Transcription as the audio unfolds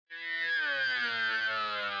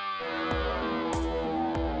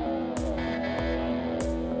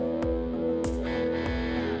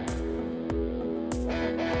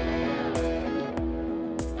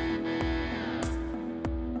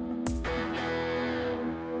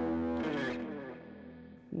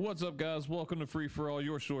What's up, guys? Welcome to Free For All,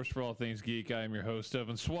 your source for all things geek. I am your host,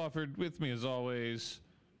 Evan Swafford. With me, as always,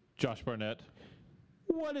 Josh Barnett.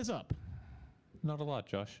 What is up? Not a lot,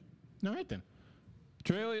 Josh. All right, then.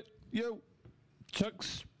 Trey Elliott, yo.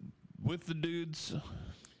 Chuck's with the dudes.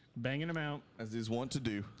 Banging them out. As he's wont to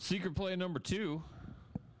do. Secret Play number 2.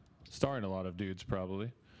 Starring a lot of dudes,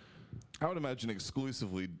 probably. I would imagine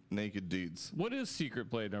exclusively naked dudes. What is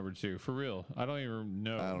Secret Play number 2? For real? I don't even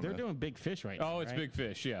know. They're doing Big Fish right now. Oh, it's right? Big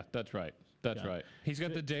Fish. Yeah, that's right. That's right. He's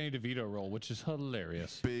got the Danny DeVito role, which is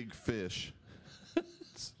hilarious. Big fish.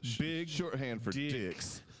 Big shorthand for dick.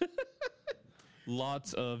 dicks.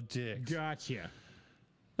 Lots of dicks. Gotcha.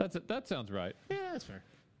 That sounds right. Yeah, that's fair.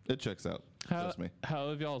 It checks out. Trust me. How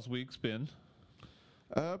have y'all's weeks been?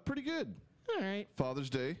 Pretty good. All right.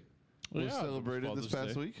 Father's Day was Yeah, celebrated Father's this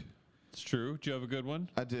past Day. week. It's true. Did you have a good one?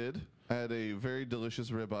 I did. I had a very delicious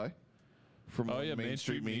ribeye from Main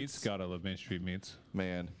Street Meats. God, I love Main Street Meats.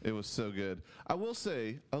 Man, it was so good. I will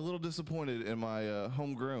say, a little disappointed in my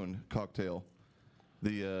homegrown cocktail,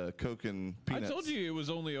 the Coke and peanuts. I told you it was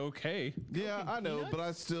only okay. Yeah, I know, but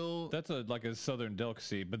I still... That's like a southern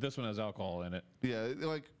delicacy, but this one has alcohol in it. Yeah,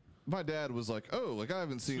 like my dad was like, "Oh, like I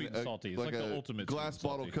haven't seen Sweet and salty. It's like the ultimate glass sweet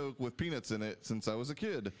and bottle salty. Coke with peanuts in it since I was a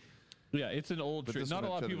kid." Yeah, it's an old But trick. this Not one a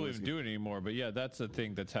lot had of people cheddar even whiskey. do it anymore, but yeah, that's a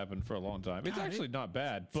thing that's happened for a long time. It's God, actually not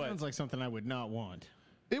bad, but Sounds like something I would not want.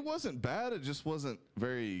 It wasn't bad. It just wasn't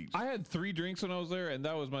very. I had 3 drinks when I was there, and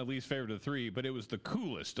that was my least favorite of the 3, but it was the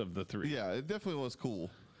coolest of the 3. Yeah, it definitely was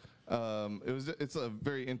cool. It's a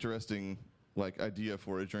very interesting like idea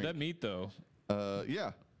for a drink. That meat, though,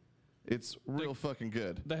 Yeah, it's real fucking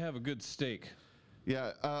good. they have a good steak.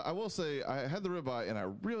 Yeah, I will say I had the ribeye and I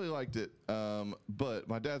really liked it. But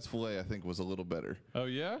my dad's filet I think was a little better. Oh,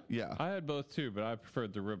 yeah? Yeah. I had both, too, but I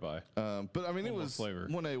preferred the ribeye. But I mean, it more was flavor.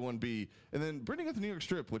 1A, 1B, and then Brittany got the New York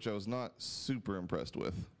strip, which I was not super impressed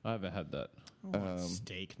with. I haven't had that. I want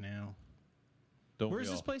steak now. Don't Where's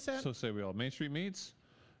we this all? place at? So say we all. Main Street Meats.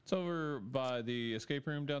 It's over by the escape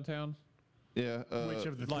room downtown. Yeah, Which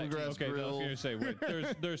of the Bluegrass Okay, I was Grill, going to say, wait,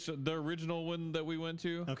 there's the original one that we went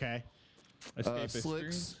to. Okay. Escape Slicks.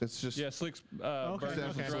 Experience. It's just Yeah, Slicks. Okay,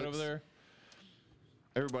 Burgers okay. right over there.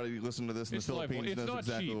 everybody listen to this in It's the delightful. Philippines It's knows not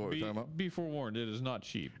exactly cheap. what we're talking about. Be forewarned, it is not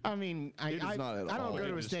cheap. I mean, I It is not at I all. don't go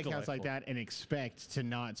to It a is steakhouse like delightful. that and expect to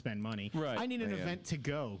not spend money. Right. I need an Man. event to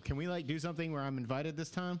go. Can we like do something where I'm invited this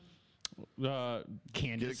time? Get a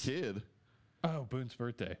Candace. kid. Oh, Boone's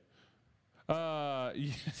birthday. Yeah,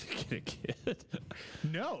 get a kid.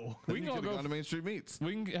 No. We You can all could've go. gone to Main Street Meats.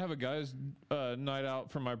 We can have a guys' night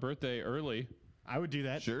out for my birthday early, I would do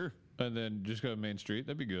that. Sure. and then just go to Main Street.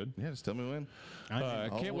 That'd be good. Yeah, just tell me when. I I'll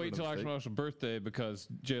can't order wait till them steak. Axel's birthday because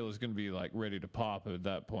Jayla's going to be like ready to pop at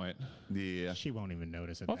that point. Yeah. She won't even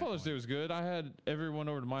notice it. My Father's Day was good. I had everyone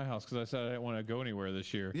over to my house because I said I didn't want to go anywhere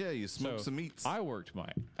this year. Yeah, you smoked So, some meats. I worked my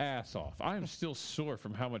ass off. I am still sore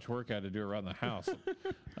from how much work I had to do around the house.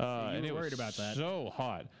 And it worried was about that. so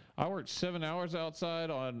hot. I worked 7 hours outside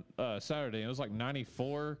on Saturday, and it was like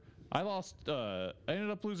 94. I ended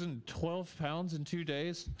up losing 12 pounds in 2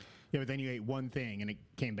 days. Yeah, but then you ate one thing and it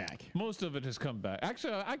came back. Most of it has come back.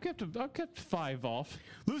 Actually, I kept 5 off.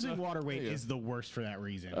 Losing water weight yeah. is the worst for that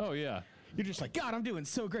reason. Oh yeah. You're just like, God, I'm doing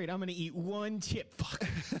so great. I'm going to eat one chip. Fuck.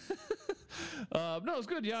 No, it's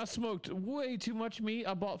good. Yeah, I smoked way too much meat.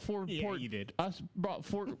 I bought 4 Yeah, pork. you did. I brought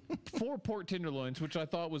four pork tenderloins, which I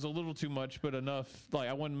thought was a little too much, but enough. Like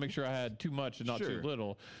I wanted to make sure I had too much and not too Sure.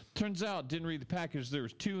 little. Turns out, didn't read the package. There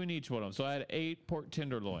was 2 in each one of them, so I had 8 pork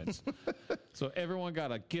tenderloins. So everyone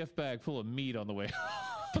got a gift bag full of meat on the way.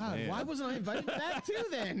 God, why wasn't I invited to that too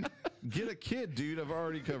then? Get a kid, dude. I've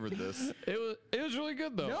already covered this. It was really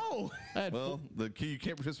good though. No. I had Well, the key, you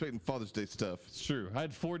can't participate in Father's Day stuff. it's true. I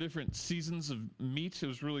had 4 different seasons of meat. It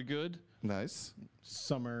was really good. Nice.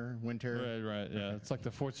 Summer, winter. Right. Yeah, it's like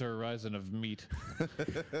the Forza Horizon of meat.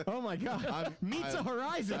 Oh my God. Meets a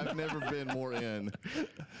horizon. I've never been more in.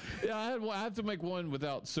 Yeah, I have to make one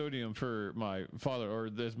without sodium for my father, or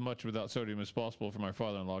as much without sodium as possible for my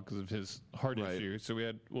father-in-law because of his heart Right. issue. So we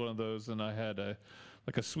had one of those, and I had a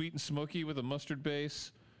sweet and smoky with a mustard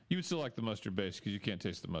base. You would still like the mustard base because you can't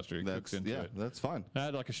taste the mustard; it cooks into it. That's fine. I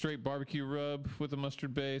had like a straight barbecue rub with a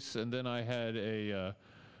mustard base, and then I had a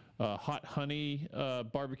hot honey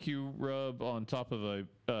barbecue rub on top of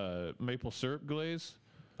a maple syrup glaze,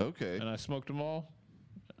 Okay. and I smoked them all.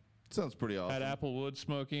 Sounds pretty awesome. Had apple wood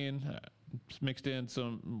smoking, mixed in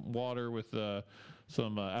some water with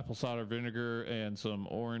some apple cider vinegar and some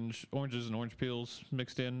oranges and orange peels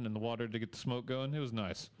mixed in the water to get the smoke going. It was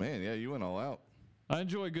nice. Man, yeah, you went all out. I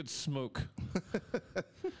enjoy good smoke.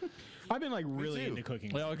 I've been like really too. into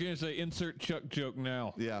cooking. Well, I was going to say insert Chuck joke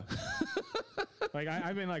now. Yeah. Like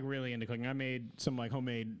I've been like really into cooking. I made some like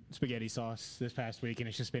homemade spaghetti sauce this past week, and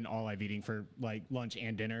it's just been all I've eating for like lunch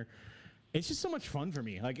and dinner. It's just so much fun for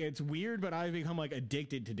me. Like it's weird, but I've become like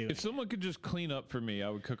addicted to doing If it. someone could just clean up for me, I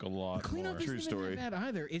would cook a lot Cleanup more. isn't even story. that bad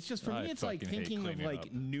either. It's just for I me, it's like fucking hate thinking of cleaning like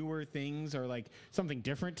up. newer things or like something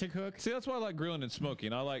different to cook. See, that's why I like grilling and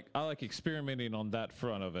smoking. I like experimenting on that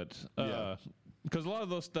front of it. Yeah. Because a lot of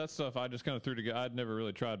that stuff I just kind of threw together. I'd never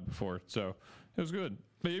really tried before, so it was good.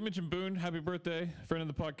 But you mentioned Boone. Happy birthday, friend of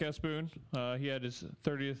the podcast, Boone. He had his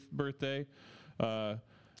 30th birthday.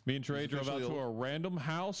 Me and Trey drove out officially to a random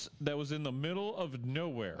house that was in the middle of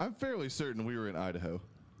nowhere. I'm fairly certain we were in Idaho.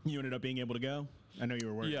 You ended up being able to go. I know you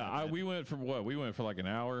were working. Yeah, we went for what? We went for like an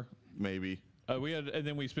hour. Maybe. And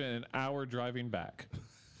then we spent an hour driving back.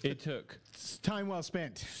 It took It's time well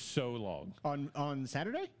spent. so long. On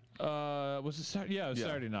Saturday? Was it Saturday? Yeah, it was Yeah.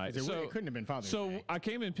 Saturday night. It couldn't have been Father's So Day. I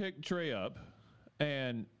came and picked Trey up,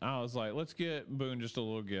 and I was like, let's get Boone just a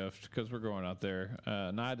little gift because we're going out there.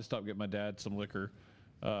 And I had to stop get my dad some liquor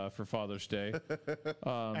for Father's Day.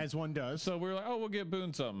 As one does. So we were like, oh, we'll get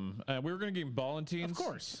Boone something. And we were going to give him Ballantines. Of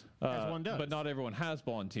course. As one does. But not everyone has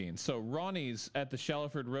Ballantines. So Ronnie's at the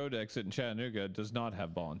Shallowford Road exit in Chattanooga does not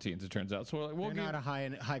have Ballantines, it turns out. So we're like, They're not a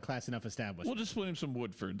high class enough establishment. we'll just split him some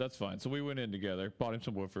Woodford. That's fine. So we went in together, bought him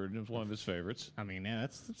some Woodford, and it was one of his favorites. I mean, yeah,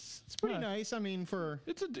 it's pretty nice. I mean, for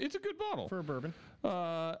It's a good bottle. a bourbon.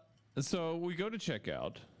 So we go to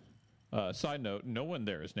checkout. Side note: no one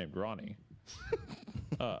there is named Ronnie.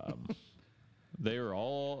 They are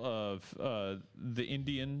all of the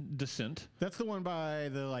Indian descent. That's the one by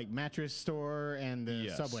the like mattress store and the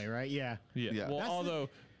Yes. Subway, right? Yeah. Yeah. Well, That's the- although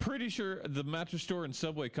pretty sure the mattress store and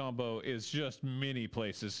Subway combo is just many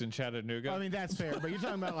places in Chattanooga. I mean, that's fair, but you're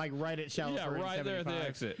talking about like right at Shallowford. yeah, and right there at the 75.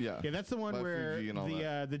 exit. Yeah. Yeah, that's the one By where Fuji and all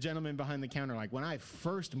that. the gentleman behind the counter, like when I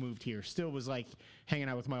first moved here, still was like hanging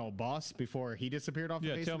out with my old boss before he disappeared off the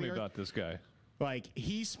Yeah, face tell of the me earth. about this guy. Like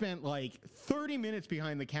he spent like 30 minutes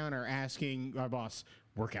behind the counter asking our boss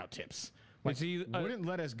workout tips. Like, Is he, wouldn't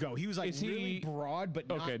let us go. He was like is he- really broad, but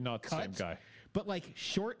Okay, not the cut, same guy. but like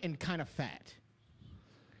short and kind of fat.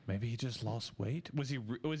 Maybe he just lost weight. Was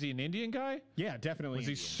he an Indian guy? Yeah, definitely. Was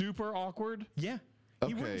he Indian. super awkward? Yeah. He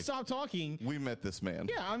Okay. wouldn't stop talking. We met this man.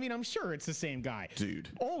 Yeah, I mean, I'm sure it's the same guy. Dude.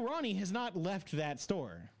 Old Ronnie has not left that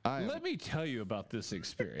store. I am. Let me tell you about this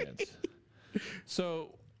experience.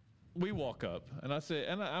 So we walk up, and I say,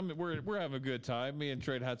 we're having a good time. Me and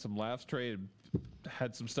Trey had some laughs. Trey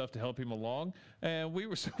had some stuff to help him along, and we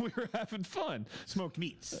were having fun. Smoked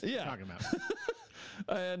meats. Yeah. Talking about.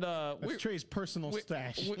 And That's Trey's personal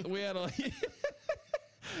stash. we had a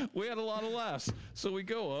we had a lot of laughs. So we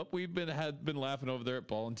go up. We've been laughing over there at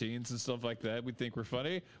Ballantines and stuff like that. We think we're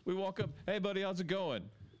funny. We walk up. Hey, buddy, how's it going?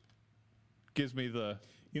 Gives me the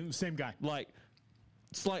You know, same guy. like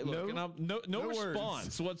slight look, No- and I'm no no words.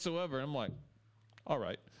 response whatsoever. I'm like, all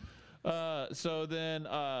right. So then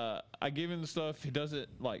I give him the stuff. He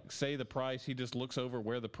doesn't like say the price. He just looks over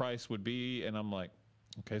where the price would be, and I'm like,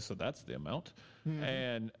 okay, so that's the amount.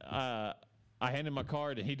 And I hand him my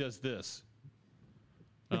card, and he does this.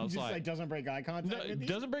 And I was Just like, like doesn't break eye contact. no, with you?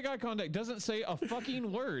 doesn't break eye contact, doesn't say a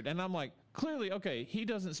fucking word. And I'm like, clearly, okay, he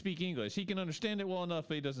doesn't speak English. He can understand it well enough,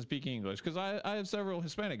 but he doesn't speak English. Because I have several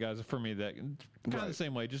Hispanic guys for me that kind of the Right.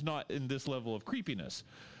 same way, just not in this level of creepiness.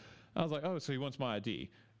 I was like, oh, so he wants my ID.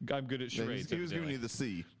 I'm good at Yeah, charades. he was giving evidently. you the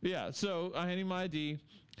C. Yeah, so I hand him my ID.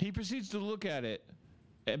 He proceeds to look at it,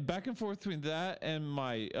 and back and forth between that and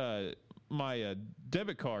my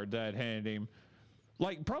debit card that I'd handed him,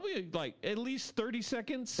 like probably like at least 30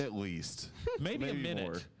 seconds, At least. maybe a minute.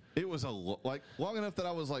 more. It was like long enough that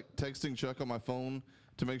I was like texting Chuck on my phone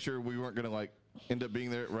to make sure we weren't gonna like end up being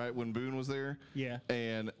there right when Boone was there. Yeah.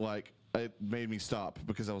 And like it made me stop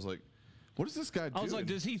because I was like, what is this guy doing? I was like,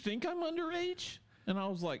 does he think I'm underage? And I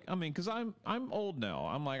was like, I mean, because I'm old now.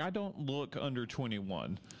 I'm like, I don't look under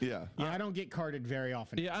 21. yeah. Yeah, I don't get carded very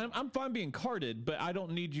often. Yeah, I'm fine being carded, but I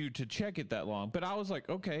don't need you to check it that long. But I was like,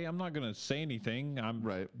 okay, I'm not going to say anything. I'm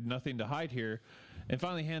Right. nothing to hide here. And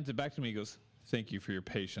finally hands it back to me. He goes, thank you for your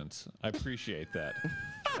patience. I appreciate that.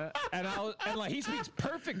 And like, he speaks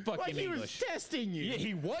perfect fucking Like he was English. testing you. Yeah,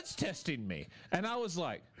 he was testing me. And I was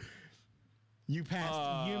like, You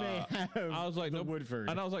passed. You may have. I was like, the no, Woodford.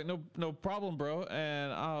 and I was like, no problem, bro.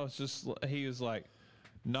 And I was just, he was like,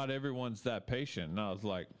 not everyone's that patient. And I was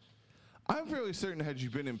like, I'm fairly certain had you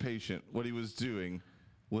been impatient, what he was doing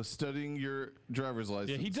was studying your driver's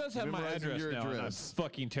license. yeah, he does have my memorizing address your now, and I'm address.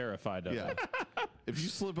 fucking terrified of Yeah. it. If you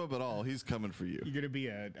slip up at all, he's coming for you. You're gonna be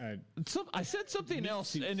a I said something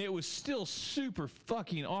else, and it was still super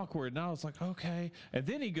fucking awkward. And I was like, okay. And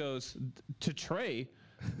then he goes to Trey,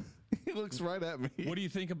 He looks right at me. what do you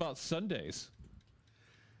think about Sundays?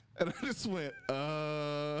 And I just went,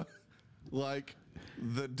 like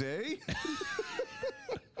the day?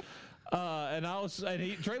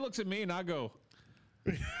 Trey looks at me and I go,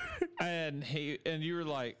 and you were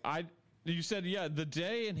like, you said, yeah, the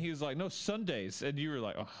day. And he was like, no, Sundays. And you were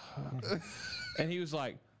like, oh. And he was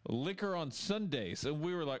like, liquor on Sundays. And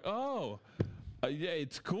we were like, oh, yeah,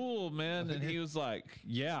 it's cool, man. And he was like,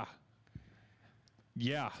 yeah.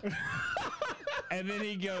 And then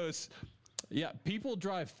he goes, yeah, people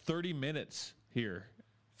drive 30 minutes here.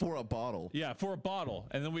 For a bottle. Yeah, for a bottle.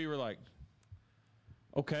 And then we were like,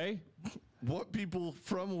 okay. What people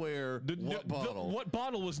from where? What bottle? What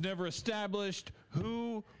bottle was never established?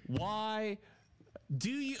 Who? Why? Do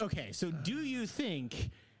you think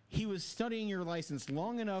he was studying your license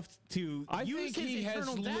long enough to I use think his he has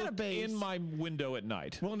internal looked database in my window at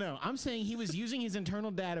night. Well, no, I'm saying he was using his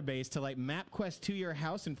internal database to like MapQuest to your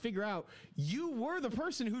house and figure out you were the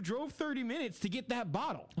person who drove 30 minutes to get that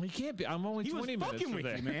bottle. He can't be. I'm only He was 20 minutes fucking from with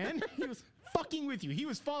there. you, man. He was fucking with you. He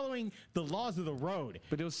was following the laws of the road.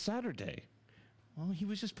 But it was Saturday. Well, he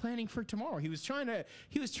was just planning for tomorrow. He was trying to.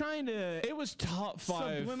 It was top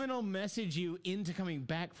 5. subliminal message you into coming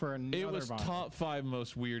back for another. It was bottle. top 5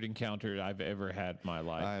 most weird encounter I've ever had in my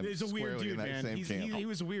life. I'm He's a weird squarely dude, in that man. same camp. He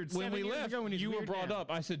was weird. When 7 we years left, ago when he's you were weird brought now.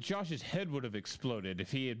 up. I said Josh's head would have exploded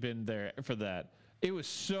if he had been there for that. It was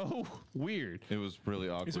so weird. It was really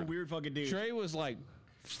awkward. He's a weird fucking dude. Trey was like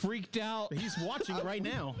freaked out. He's watching right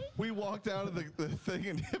now. We walked out of the thing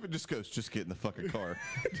and Evan just goes, just get in the fucking car.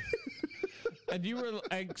 And you were,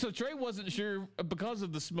 so Trey wasn't sure because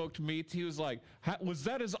of the smoked meats. He was like, was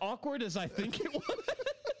that as awkward as I think it was?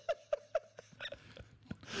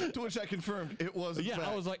 To which I confirmed it was. In Yeah, fact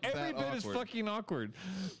I was like, every that bit is awkward. fucking awkward.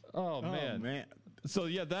 Oh, man. So,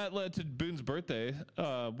 yeah, that led to Boone's birthday,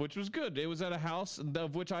 which was good. It was at a house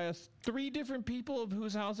of which I asked 3 different people of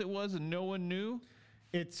whose house it was, and no one knew.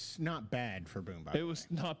 It's not bad for Boom. It was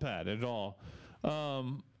not bad at all.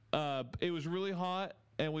 It was really hot,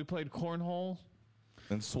 and we played cornhole.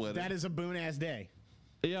 And sweating. That is a Boone ass day.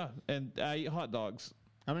 Yeah, and I ate hot dogs.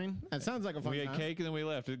 I mean, that sounds like a fun We ate time. cake and then we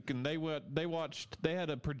left. And they watched. They had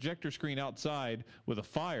a projector screen outside with a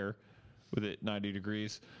fire, with it 90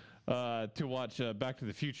 degrees, to watch Back to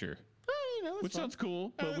the Future, That's which fun. sounds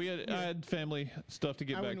cool. But I had family stuff to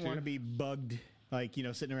get I back wouldn't to. want to be bugged, like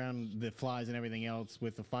sitting around the flies and everything else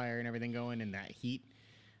with the fire and everything going and that heat.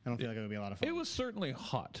 I don't feel like it would be a lot of fun. It was certainly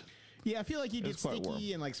hot. Yeah, I feel like you get was quite sticky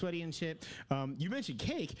warm. and like sweaty and shit. You mentioned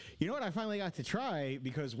cake. You know what I finally got to try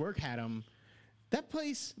because work had them? That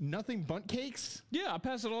place, Nothing Bundt Cakes. Yeah, I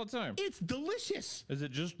pass it all the time. It's delicious. Is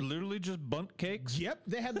it just literally just bunt cakes? Yep,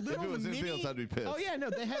 they had little was mini. anything else, I'd be pissed. Oh yeah, no,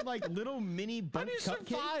 they had like little mini Bundt do you cupcakes.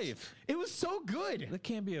 survive? It was so good. That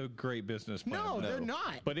can't be a great business plan. No, they're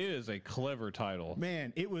not. But it is a clever title.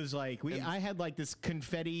 Man, it was like I had like this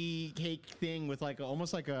confetti cake thing with like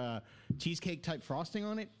almost like a cheesecake type frosting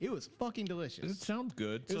on it. It was fucking delicious. It sounds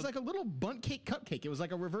good. It was like a little Bundt cake cupcake. It was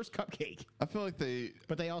like a reverse cupcake. I feel like they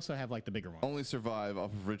But they also have like the bigger one. only survive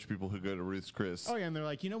off of rich people who go to Ruth's Chris. Oh yeah, and they're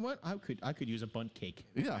like, you know what? I could use a Bundt cake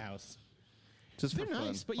in Yeah. my house. Just They're for fun.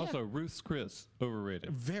 nice, but yeah, Also, Ruth's Chris overrated.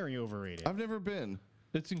 very overrated. I've never been.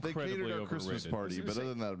 It's They incredibly catered our overrated. Christmas party, but other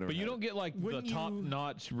than that, I've never But you had don't get like the Wouldn't you-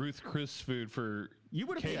 top-notch Ruth Chris food for You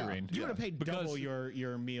would have paid. catering. You would have paid Because double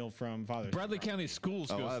your meal from Father's Day. Bradley County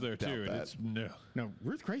Schools Oh, goes I there doubt too. And that. it's no, No,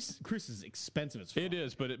 Ruth Chris is expensive as fuck. it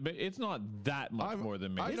is, but it's not that much more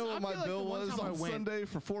than me. I know I what my feel like bill the one was time I on went- Sunday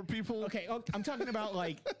for 4 people. Okay, I'm talking about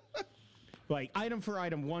like item for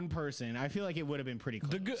item, one person. I feel like it would have been pretty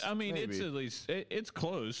close. The good, I mean, it's Maybe. at least it's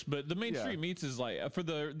close, but the Main Yeah. Street Meats is like for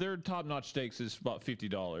their top-notch steaks is about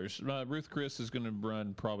 $50. Ruth Chris is going to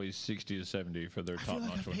run probably 60 to 70 for their I feel like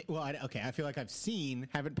top-notch I've one. paid, well, I feel like I've seen,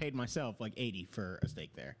 haven't paid myself like 80 for a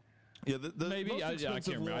steak there. Yeah, the Maybe most I can't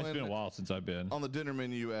expensive remember. It's been a one while since I've been. on the dinner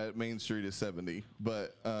menu at Main Street is 70,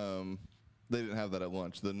 but they didn't have that at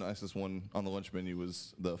lunch. The nicest one on the lunch menu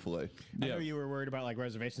was the filet. I Yeah. know you were worried about like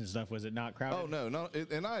reservations and stuff. Was it not crowded? Oh no,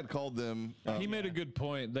 and I had called them. He made a good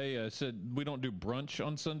point. They said we don't do brunch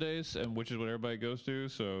on Sundays, and which is what everybody goes to.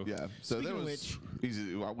 So Yeah, so Speaking that of was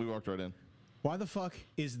easy. We walked right in. Why the fuck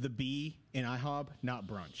is the B in IHOB not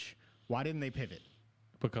brunch? Why didn't they pivot?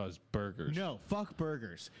 because burgers. No, fuck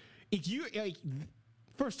burgers. If you like,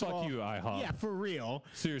 first of Fuck all, you, IHOP. Yeah, for real.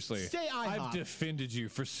 Seriously, Stay IHOP. I've defended you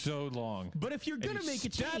for so long. But if you're And gonna you make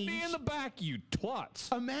a stab change, me in the back, you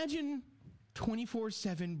twats. imagine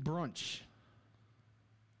 24/7 brunch.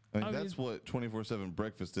 I mean, I that's what 24/7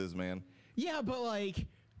 breakfast is, man. Yeah, but like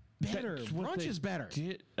better. That's what Brunch they is better.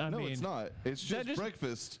 I No, mean, it's not. It's that just just-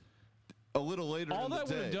 breakfast a little later all in the that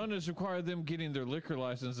would day. have done is require them getting their liquor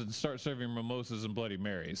license and start serving mimosas and Bloody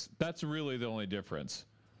Marys. That's really the only difference.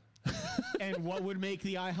 And what would make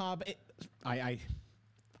the IHOP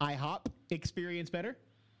experience better?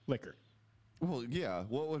 Liquor Well, yeah.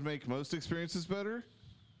 What would make most experiences better?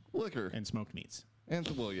 Liquor. and smoked meats. And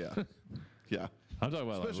well, yeah. Yeah. I'm talking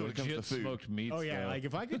about Especially when like it comes to legit food. smoked meats. Oh yeah, though. like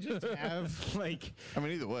if I could just have like I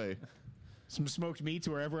mean, either way. some smoked meats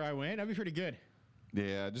wherever I went, that'd be pretty good.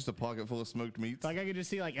 Yeah, just a pocket full of smoked meats. Like I could just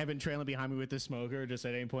see like Evan trailing behind me with the smoker. Just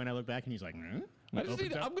at any point I look back and he's like, I just opens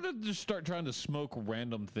need, up. I'm gonna just start trying to smoke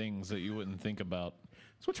random things that you wouldn't think about.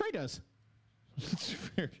 That's what Trey does. It's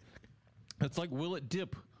weird. It's like, will it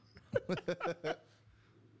dip?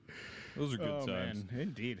 Those are good Oh times. man,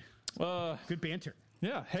 indeed. Uh, Good banter.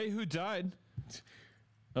 yeah. Hey, who died?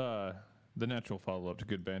 The natural follow-up to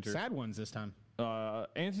good banter. Sad ones this time.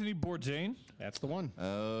 Anthony Bourdain. That's the one.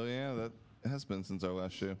 Oh, yeah. That has been since our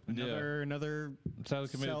last show. Another Sadly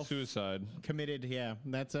committed Self- suicide. committed. Yeah,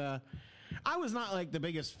 that's I was not like the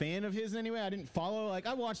biggest fan of his anyway. I didn't follow. Like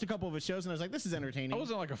I watched a couple of his shows and I was like, this is entertaining. I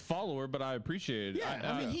wasn't like a follower, but I appreciated it. Yeah,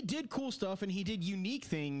 I mean, he did cool stuff and he did unique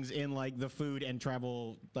things in like the food and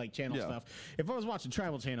travel like channel Yeah. stuff. If I was watching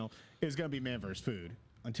Travel Channel, it was gonna be Man vs. Food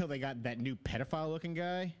until they got that new pedophile looking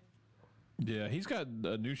guy, Yeah, he's got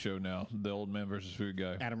a new show now, the old man versus food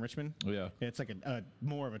guy. Adam Richman. Yeah. It's like a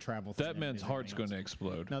more of a travel thing. That than it man's is heart's anything going to else.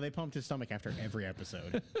 explode. No, they pumped his stomach after every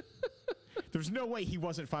episode. There's no way he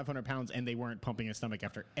wasn't 500 pounds and they weren't pumping his stomach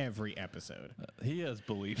after every episode. He has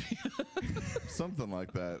belief. Something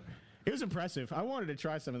like that. It was impressive. I wanted to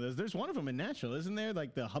try some of those. There's one of them in Nashville, isn't there?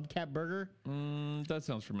 Like the Hubcap Burger. That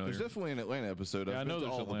sounds familiar. There's definitely an Atlanta episode. I've I been know to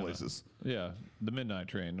there's all Atlanta. the places. Yeah, the Midnight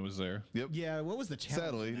Train was there. Yep. Yeah, what was the challenge?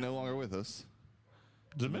 Sadly, no longer with us.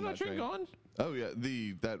 Is the Midnight Train gone? Oh yeah,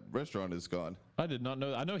 that restaurant is gone. I did not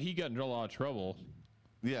know. I know he got in a lot of trouble.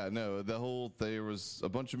 Yeah, no, there was a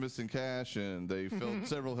bunch of missing cash, and they failed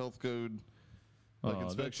several health code Oh, that's sad.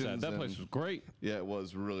 inspections. That place and- was great. Yeah, it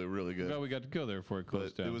was really, really good. Glad we got to go there before it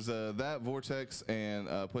closed But down. it was that Vortex and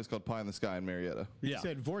a place called Pie in the Sky in Marietta. You Yeah.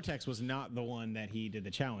 said Vortex was not the one that he did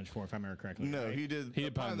the challenge for, if I remember correctly. No, right? he did. He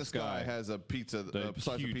did Pie in the Sky has a pizza, The a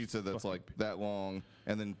slice of huge pizza that's fucking like that long,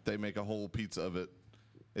 and then they make a whole pizza of it.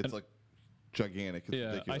 It's like gigantic. It's yeah,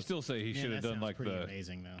 I ridiculous. still say he Man, should have that done sounds like pretty the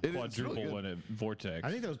amazing though. It is really quadruple good. one at Vortex. I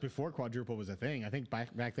think that was before quadruple was a thing. I think back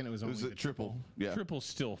then it was It only was the a triple. Yeah. Triple's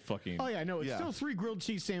still fucking. Oh yeah, no, it's Yeah. still 3 grilled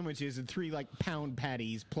cheese sandwiches and 3 like pound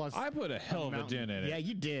patties plus. I put a hell of a mountain. dent in it, Yeah,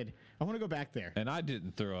 you did. I want to go back there. and I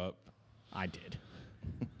didn't throw up. I did.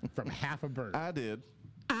 From half a burger. I did.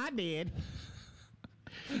 I did.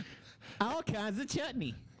 All kinds of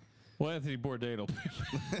chutney. Well, Anthony Bourdain will.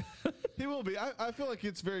 He will be. I feel like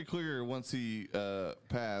it's very clear once he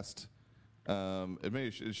passed.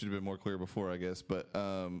 It should have been more clear before, I guess. But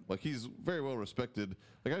like he's very well respected.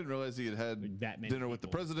 Like I didn't realize he had had That many dinner with the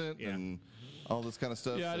people. president Yeah. and all this kind of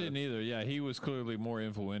stuff. Yeah, I so- didn't either. Yeah, he was clearly more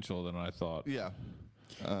influential than I thought. Yeah.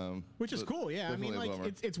 Which is But cool, yeah. I mean, definitely a like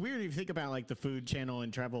bummer. it's weird if you think about like the food channel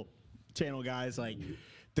and travel channel guys. Like,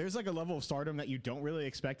 there's like a level of stardom that you don't really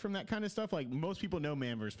expect from that kind of stuff. Like most people know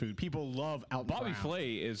Man vs. Food. People love Alton Bobby Brown.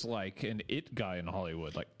 Flay is like an it guy in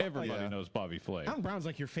Hollywood. Like everybody Yeah. knows Bobby Flay. Alton Brown's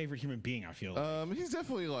like your favorite human being. I feel. He's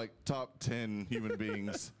definitely like top 10 human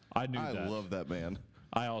beings. I knew that. love that man.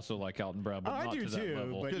 I also like Alton Brown, but Oh, I not do to that too,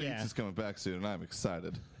 level. but- Good yeah. Eats is coming back soon, and I'm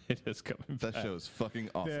excited. It is coming That back. show is fucking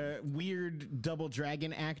awesome. The weird double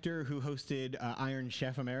dragon actor who hosted Iron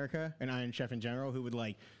Chef America and Iron Chef in general, who would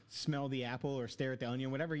like smell the apple or stare at the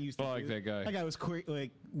onion, whatever he used to I like do. that guy. That guy was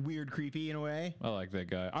like weird, creepy in a way. I like that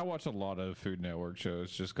guy. I watch a lot of Food Network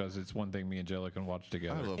shows just because it's one thing me and Jelly can watch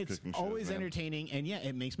together. I love It's cooking always shows, man. entertaining, and yeah,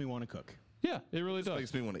 it makes me want to cook. Yeah, it really does.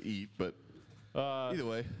 Makes me want to eat, but either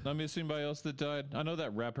way. I miss anybody else that died. I know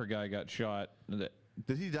that rapper guy got shot. That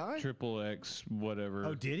Did he die? Triple X, whatever.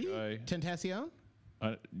 Oh, did he? guy. Tentacion?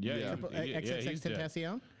 Yeah, Yeah. Triple yeah, XXX he's dead.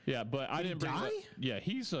 Tentacion? Yeah, but I Did he didn't bring. die? Yeah,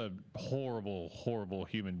 he's a horrible, horrible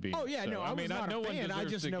human being. Oh, yeah, no, I was not a no one fan. I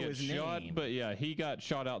deserves just to know get his shot, name. but yeah, he got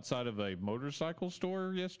shot outside of a motorcycle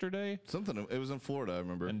store yesterday Something. It was in Florida, I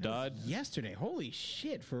remember. and died. Yesterday. Holy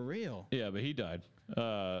shit, for real. Yeah, but he died.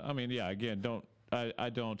 I mean, yeah. Again, I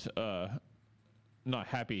don't. Not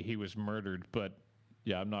happy he was murdered, but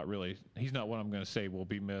yeah, I'm not really. He's not what I'm going to say will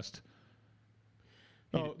be missed.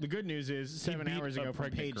 Oh, the good news is 7 beat hours a ago from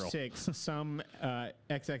pregnant page girl. 6, some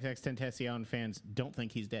XXX Tentacion fans don't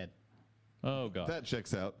think he's dead. Oh god. That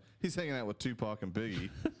checks out. He's hanging out with Tupac and Biggie.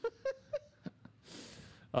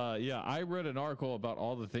 Yeah, I read an article about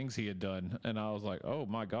all the things he had done, and I was like, "Oh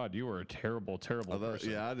my God, you were a terrible, terrible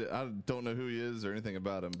person." Yeah, I don't know who he is or anything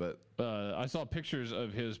about him, but I saw pictures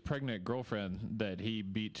of his pregnant girlfriend that he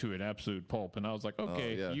beat to an absolute pulp, and I was like,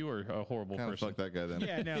 "Okay, yeah. you are a horrible kind of person." fuck that guy then.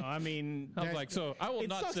 Yeah, no, I mean, I was like, "So I will it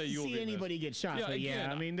not sucks say to you will see be anybody get shot, Yeah, but again,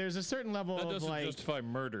 I mean, there's a certain level That of doesn't like, justify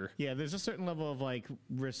murder. yeah, there's a certain level of like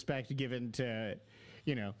respect given to,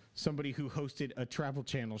 somebody who hosted a Travel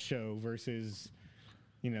Channel show versus,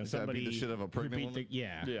 somebody the shit out of a who pregnant beat woman?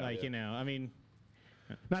 Yeah. I mean,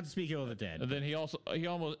 not to speak ill of the dead. And then he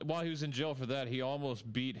almost while he was in jail for that, he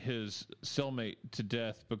almost beat his cellmate to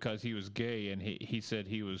death because he was gay, and he said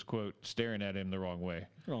he was, quote, staring at him the wrong way.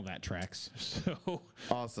 All that tracks. So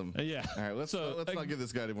Awesome. yeah. All right, let's not give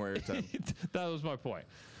this guy any more airtime. That was my point.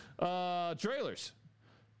 Trailers.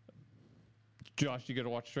 Josh, you get to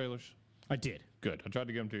watch trailers? I did. Good. I tried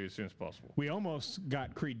to get them to you as soon as possible. We almost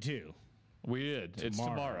got Creed 2. We did. It's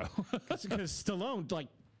tomorrow. Because Stallone, like,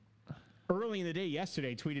 early in the day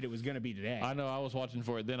yesterday, tweeted it was going to be today. I know. I was watching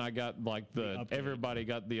for it. Then I got like update. everybody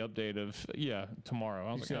got the update of tomorrow.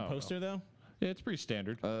 I was You see like, the oh, poster, though? Yeah, it's pretty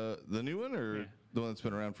standard. The new one or the one that's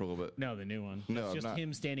been around for a little bit? No, the new one. No, it's just not-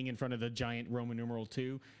 him standing in front of the giant Roman numeral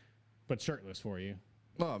 2, but shirtless for you.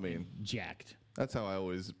 Well, I mean, Jacked. that's how I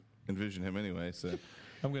always envision him anyway. So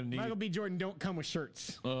I'm gonna need. Michael B. Jordan don't come with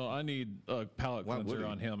shirts. I need a palate Why would cleanser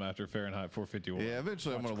he? on him after Fahrenheit 451. yeah,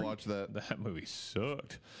 eventually I'm gonna watch that. That movie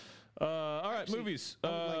sucked. All right, movies. I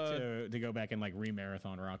would like to go back and like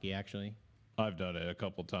re-marathon Rocky, actually. I've done it a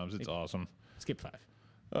couple times. It's awesome. Skip 5.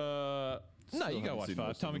 No, you gotta haven't watch seen 5.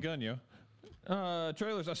 most of Tommy them. Gunn, yo.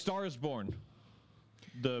 Trailers. A Star is Born.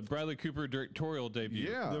 The Bradley Cooper directorial debut.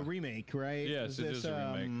 Yeah. The remake, right? Yes, it is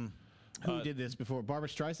a remake. Who did this before? Barbara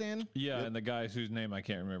Streisand? Yeah, and the guy whose name I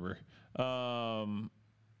can't remember.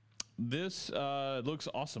 This looks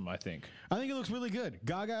awesome, I think. I think it looks really good.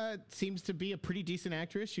 Gaga seems to be a pretty decent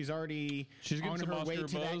actress. She's already She's getting on some her way Oscar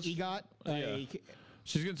to that buzz. EGOT. Yeah. Like,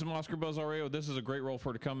 She's getting some Oscar buzz already. This is a great role for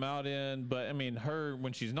her to come out in. But, I mean,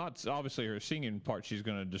 when she's not, obviously her singing part she's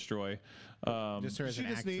going to destroy. just her Does as she an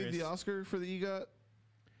just actress. need the Oscar for the EGOT?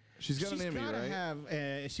 She's got an Emmy, gotta right? have,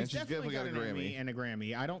 she's she's definitely got an definitely got a Emmy Grammy. and a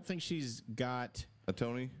Grammy. I don't think she's got. A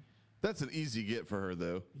Tony? That's an easy get for her,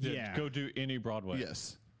 though. Yeah. Go do any Broadway.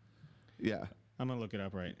 Yes. Yeah. I'm gonna look it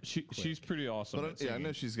up right. She's pretty awesome. But at I singing.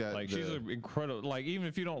 know she's got like the- she's an incredible. Like even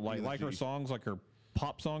if you don't like her Eulogy. songs, like her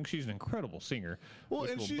pop songs, she's an incredible singer. Well,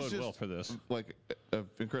 which and will she's bode just well for this. like an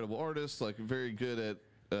incredible artist, like very good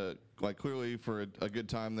at, like clearly for a good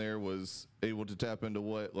time there was able to tap into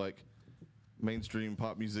what like mainstream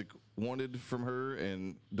pop music wanted from her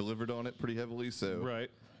and delivered on it pretty heavily. So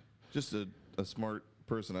Right. just a smart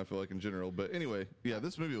person, I feel like in general. But anyway, yeah,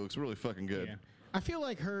 this movie looks really fucking good. Yeah. I feel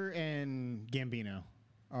like her and Gambino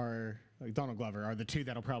are like Donald Glover are the two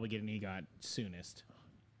that'll probably get an EGOT soonest.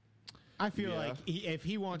 I feel Yeah. like if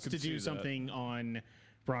he wants could to see do that. something on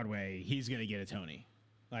Broadway, he's gonna get a Tony,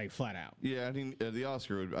 like flat out. Yeah, I mean the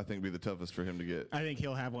Oscar would I think be the toughest for him to get. I think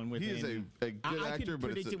he'll have one within. He is a good I actor, could but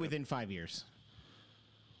predict it's it within 5 years.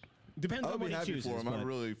 Depends I'll on be what he happy chooses. for him. I but-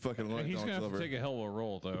 really fucking like He's gonna Donald have to Glover. take a hell of a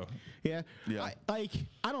role, though. Yeah. Yeah. I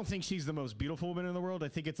don't think she's the most beautiful woman in the world. I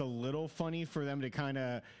think it's a little funny for them to kind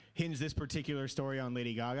of hinge this particular story on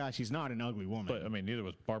Lady Gaga. She's not an ugly woman. But I mean, neither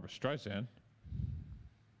was Barbara Streisand.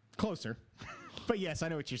 Closer. But yes, I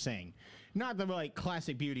know what you're saying. Not the like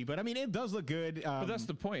classic beauty, but I mean it does look good. But that's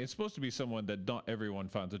the point. It's supposed to be someone that not everyone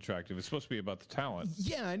finds attractive. It's supposed to be about the talent.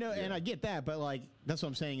 yeah, I know, and I get that, but like that's what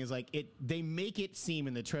I'm saying is like they make it seem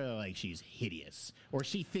in the trailer like she's hideous or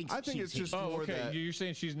she thinks I think she's it's just hideous. Oh, more okay. that You're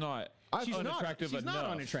saying she's not She's unattractive not. She's enough. not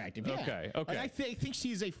unattractive. Yeah. Okay. Like, Okay. I think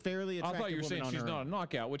she's a fairly I attractive thought you were woman saying on she's her not own. a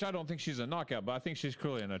knockout, which I don't think she's a knockout, but I think she's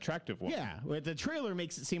clearly an attractive woman. Yeah, but the trailer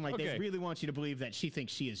makes it seem like they Okay. really want you to believe that she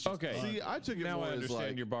thinks she is just Okay. ugly. See, I took it Now more I as understand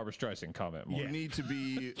like your Barbara Streisand comment more. you need to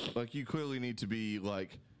be like you clearly need to be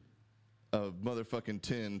like a motherfucking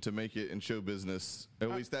 10 to make it in show business. At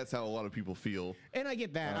least that's how a lot of people feel. And I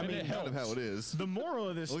get that. I And mean, it Kind of how it is. the moral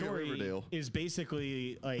of this Look at story Riverdale. is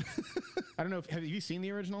basically like, I don't know if have you seen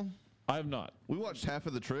the original? I have not. We watched half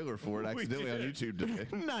of the trailer for it accidentally on did. YouTube today.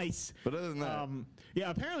 Nice. But other than that, Yeah,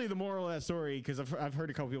 apparently the moral of that story, because I've heard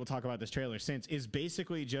a couple people talk about this trailer since, is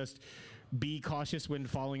basically just be cautious when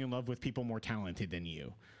falling in love with people more talented than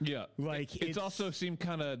you. Yeah. Like, it's it's- also seemed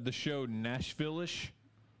kind of the show Nashville-ish.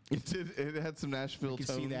 it had some Nashville You can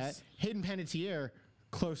tones. see that. Hayden Panettiere,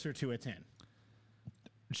 closer to a 10.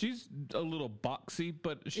 She's a little boxy,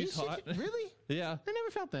 but she's Is she- hot. Really? Yeah. I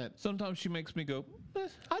never felt that. Sometimes she makes me go,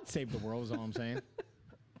 I'd save the world, is all I'm saying.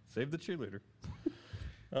 save the cheerleader.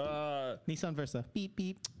 Nissan Versa. Beep,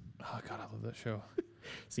 beep. Oh, God, I love that show.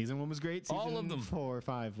 Season 1 was great. Season All of them. 4 or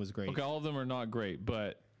 5 was great. Okay, all of them are not great,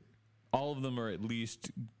 but all of them are at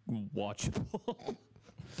least watchable.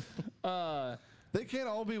 They can't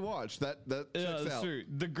all be watched. That checks that's out. true.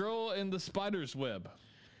 The Girl in the Spider's Web.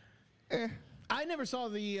 I never saw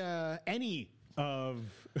the any of.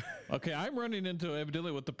 Okay, I'm running into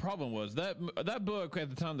evidently what the problem was. That book at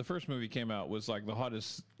the time the first movie came out was like the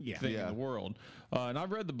hottest thing in the world, and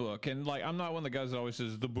I've read the book, and like I'm not one of the guys that always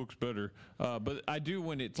says the book's better, but I do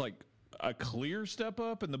when it's like a clear step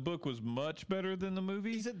up, and the book was much better than the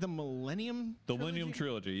movie. Is it the Millennium? The Millennium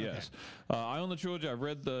Trilogy, yes. I own the trilogy. I've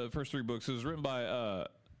read the first 3 books. It was written by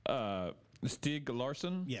Stieg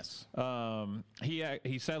Larsson. Yes.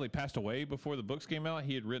 He sadly passed away before the books came out.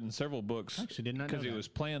 He had written several books. Actually, did not know because it that. was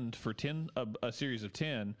planned for a series of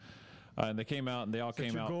 10, and they came out and they all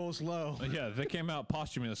came Your out. goals low. Yeah, they came out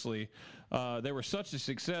posthumously. They were such a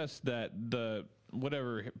success that the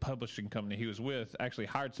whatever publishing company he was with actually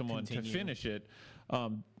hired someone to finish it.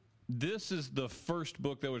 This is the first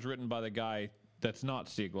book that was written by the guy that's not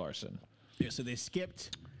Stieg Larsson. Yeah, so they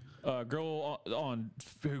skipped. Girl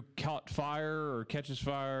who caught fire or catches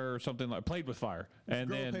fire or something like played with fire, and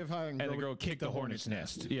Girl then played with fire and the girl girl kicked the hornet's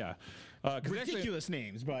nest. Yeah, 'cause actually, Ridiculous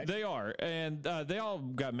names, but they are, and they all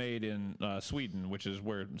got made in Sweden, which is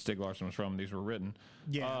where Stieg Larsson was from. These were written.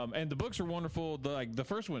 Yeah. And the books are wonderful. The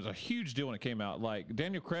first one was a huge deal when it came out. Like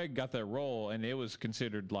Daniel Craig got that role, and it was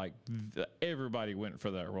considered like everybody went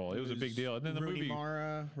for that role. It was a big deal. And then the Rooney movie,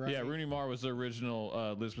 Mara, right? yeah, Rooney Mara was the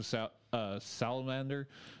original Elizabeth Salamander.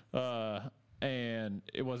 And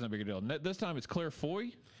it wasn't a big deal. This time it's Claire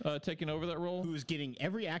Foy taking over that role. Who's getting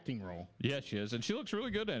every acting role. Yeah, she is, and she looks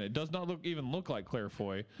really good in it. It does not even look like Claire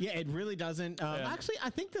Foy. Yeah, it really doesn't. Actually,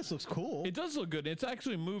 I think this looks cool. It does look good. It's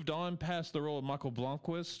actually moved on past the role of Michael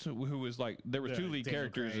Blomqvist, who was like there were 2 lead Daniel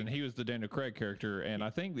characters, Craig. and he was the Daniel Craig character. And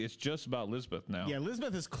I think it's just about Elizabeth now. Yeah,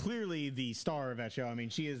 Elizabeth is clearly the star of that show. I mean,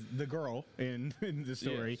 she is the girl in the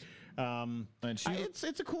story. And she, It's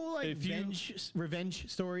a cool like if you- revenge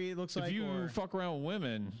story. It looks if like. you or fuck around with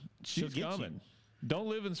women, she's get you. coming. Don't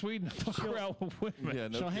live in Sweden. and Fuck around with women. Yeah,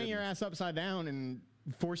 no she'll hang kidding. your ass upside down and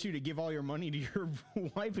force you to give all your money to your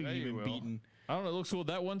wife who Yeah, you've you been will. beaten. I don't know. It looks cool.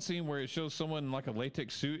 That one scene where it shows someone in like a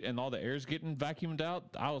latex suit and all the air's getting vacuumed out.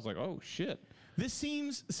 I was like, oh shit. This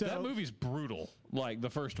seems so. That movie's brutal, like the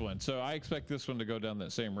first one. So I expect this one to go down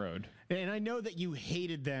that same road. And I know that you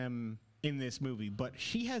hated them in this movie, but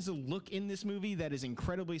she has a look in this movie that is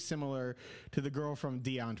incredibly similar to the girl from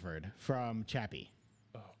D'Antwoord from Chappie.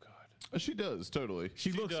 Oh God. She does totally.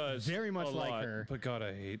 She looks does very much a like lot, her. But God,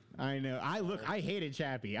 I hate. I know. I hated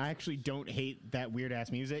Chappie. I actually don't hate that weird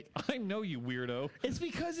ass music. I know you weirdo. It's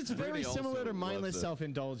because it's very Brittany similar also to mindless loves it.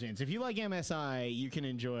 self-indulgence. If you like MSI, you can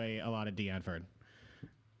enjoy a lot of D'Antwoord.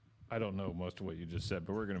 I don't know most of what you just said,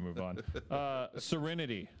 but we're gonna move on.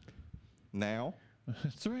 Serenity. Now,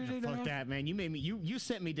 Serenity. Fuck that, man. You made me. You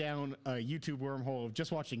sent me down a YouTube wormhole of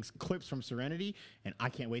just watching clips from Serenity, and I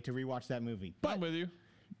can't wait to rewatch that movie. I'm with you.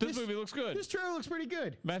 This movie looks good. This trailer looks pretty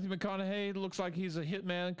good. Matthew McConaughey looks like he's a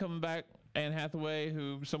hitman coming back. Anne Hathaway,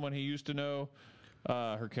 someone he used to know,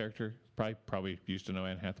 her character probably used to know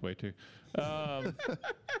Anne Hathaway too,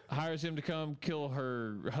 hires him to come kill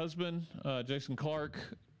her husband, Jason Clarke,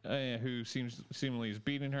 who seemingly is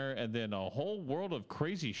beating her, and then a whole world of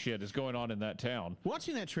crazy shit is going on in that town.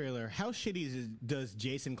 Watching that trailer, how shitty does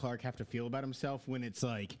Jason Clarke have to feel about himself when it's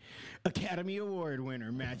like Academy Award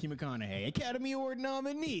winner Matthew McConaughey, Academy Award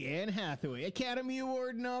nominee Anne Hathaway, Academy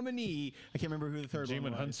Award nominee, I can't remember who the third Jaimin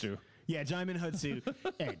one was. Hunsu. Yeah, Jaimin Hunsu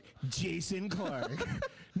and Jason Clarke.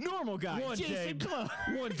 Normal guy, Jason Clarke.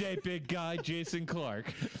 One day, big guy, Jason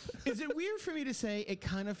Clarke. Is it weird for me to say it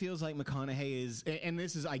kind of feels like McConaughey is, and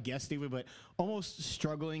this is, I guess, stupid, but almost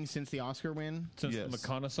struggling since the Oscar win? Since Yes. the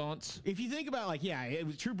reconnaissance. If you think about, like, yeah, it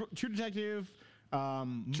was True Detective,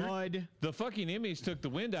 Mud. The fucking Emmys took the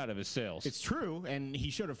wind out of his sails. It's true, and he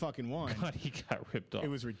should have fucking won. God, he got ripped off. It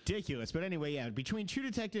was ridiculous. But anyway, yeah, between True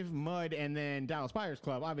Detective, Mud, and then Dallas Buyers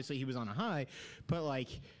Club, obviously he was on a high. But, like,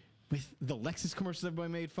 with the Lexus commercials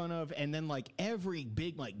everybody made fun of, and then, like, every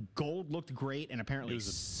big, like, gold looked great and apparently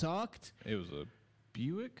sucked. It was a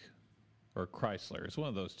Buick or Chrysler. It's one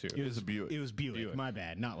of those two. it is a Buick. It was Buick. Buick. My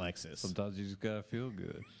bad, not Lexus. Sometimes you just gotta feel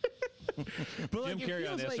good. But like, Jim it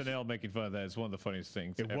Carrey on feels like- SNL making fun of that is one of the funniest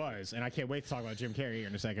things. It ever. was, and I can't wait to talk about Jim Carrey here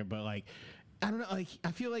in a second. But like, I don't know. Like,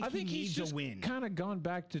 I feel like I think he he's needs just a win. kind of gone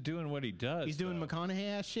back to doing what he does. He's doing though. McConaughey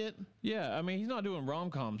ass shit. Yeah, I mean, he's not doing rom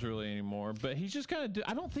coms really anymore, but he's just kind of.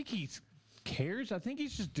 I don't think he cares. I think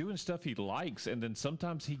he's just doing stuff he likes, and then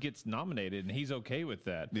sometimes he gets nominated, and he's okay with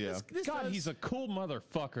that. Yeah. This God, does- he's a cool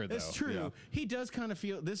motherfucker, though. That's true. Yeah. He does kind of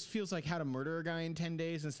feel. This feels like how to murder a guy in 10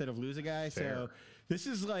 days instead of lose a guy. Fair. So This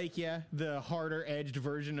is like, the harder edged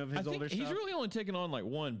version of his I think older he's stuff. really only taken on like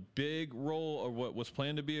one big role, or what was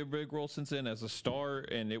planned to be a big role since then as a star,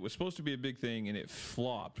 and it was supposed to be a big thing, and it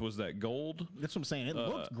flopped. Was that Gold? That's what I'm saying. It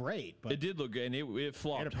looked great, but It did look good, and it it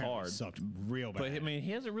flopped apparently hard. sucked real bad. But I mean,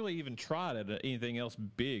 he hasn't really even tried at anything else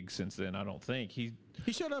big since then. I don't think he.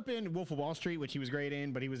 He showed up in Wolf of Wall Street, which he was great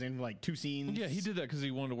in, but he was in like 2 scenes. Yeah, he did that because he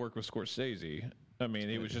wanted to work with Scorsese. I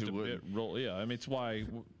mean, it was just Who a bit role. Yeah, I mean, it's why.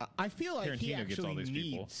 I feel like he Tarantino gets all actually these needs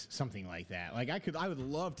people. something like that. Like I would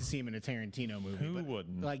love to see him in a Tarantino movie. Who but,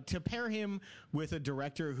 wouldn't? Like to pair him with a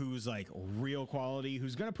director who's like real quality,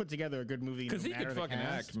 who's going to put together a good movie. Because no he matter could the fucking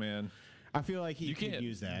cast. act, man. I feel like he You could can't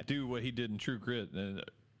use that. do what he did in True Grit.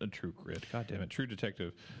 True Grit. God damn it, True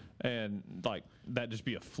Detective, and like that just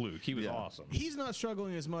be a fluke. He was Yeah. awesome. He's not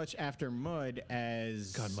struggling as much after Mud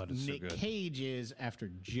as God, Mud is so Nick good. Cage is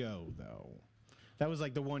after Joe, though. That was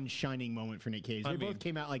like the one shining moment for Nick Cage. They I mean, both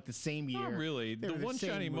came out like the same year. Not really. They The were one same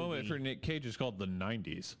shining moment movie. for Nick Cage is called the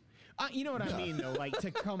 '90s You know what I mean, though? Like to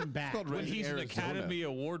come back. called when Raising he's an Arizona. Academy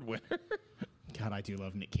Award winner. God, I do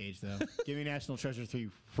love Nick Cage, though. Give me National Treasure 3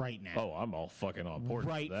 right now. Oh, I'm all fucking on board.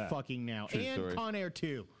 right for that. fucking now. True and story. Con Air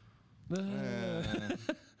 2.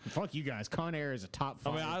 Fuck you guys. Con Air is a top I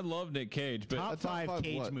 5. mean, I love Nick Cage, but Top A top 5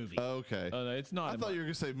 Cage what? movie. Oh, okay. it's not. I in thought my- you were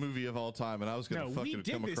gonna say movie of all time, and I was gonna no, we fucking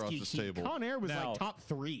did come this across geek this sheet. table. Con Air was Now- like top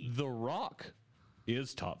 3. The Rock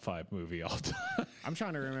is top 5 movie all time. I'm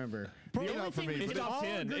trying to remember. Probably the only not for thing me, we but can it's all top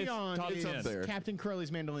 10. agree It's on top is 10. there. Captain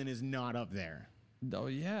Crowley's Mandolin is not up there. Oh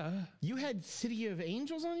yeah, You had City of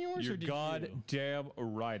Angels on yours? you're or did you? goddamn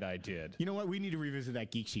right. I did. You know what? We need to revisit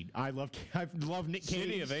that geek sheet. I love Nick Cage.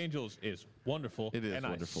 City of Angels is wonderful. It is and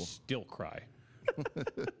wonderful. I still cry.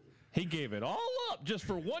 He gave it all up just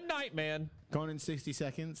for one night, man. Gone in 60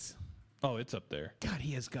 Seconds. Oh, it's up there. God,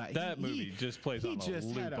 he has got That movie just plays he on a just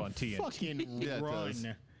loop had a on TNT. fucking Yeah, it run does.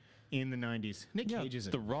 in the 90s. Nick Cage is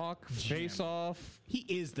The Rock, Face Off. he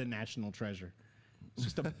is the national treasure. It's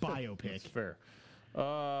just a biopic. It's fair.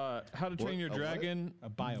 How to Train Your a what? Dragon. A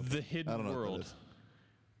biopic. The I Hidden don't know what that World. is.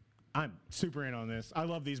 I'm super in on this. I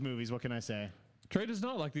love these movies. What can I say? Trey does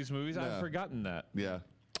not like these movies. I've No. forgotten that. Yeah.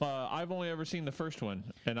 I've only ever seen the first one,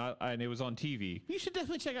 and it was on TV. You should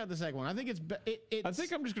definitely check out the second one. I think it's. I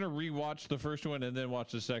think I'm just gonna rewatch the first one and then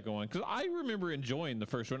watch the second one because I remember enjoying the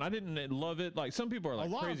first one. I didn't love it. Like some people are a like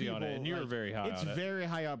lot crazy of on it, people, and you were like, very high It's on it. very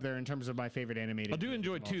high up there in terms of my favorite animated. I do movies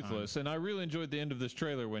enjoy of all time. Toothless, and I really enjoyed the end of this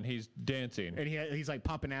trailer when he's dancing. And he's like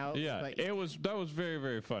popping out. Yeah, like, that was very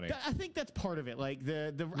very funny. I think that's part of it. Like the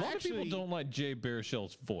A lot actually, of people don't like Jay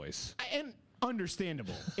Baruchel's voice. and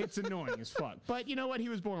understandable. It's annoying as fuck. But you know what? He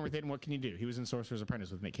was born with it, and what can you do? He was in Sorcerer's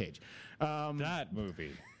Apprentice with Nick Cage. That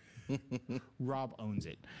movie. Rob owns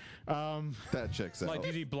it. That checks out. Like,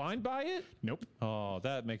 is he blind by it? Nope. Oh,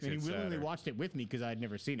 that makes And it he willingly sadder. watched it with me because I had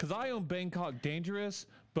never seen it. Because I own Bangkok Dangerous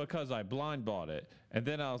because I blind bought it, and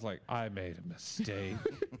then I was like, I made a mistake.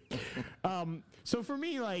 So for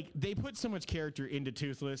me, like they put so much character into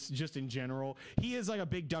Toothless, just in general. He is like a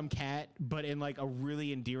big dumb cat, but in like a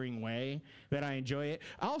really endearing way that I enjoy it.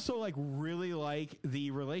 I also like really like the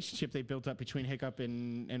relationship they built up between Hiccup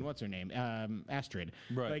and what's her name, Astrid.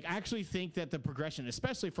 Right. Like I actually think that the progression,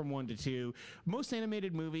 especially from 1 to 2, most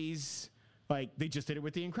animated movies. Like they just did it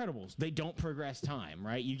with The Incredibles. They don't progress time,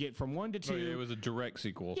 right? You get from 1 to 2. It was a direct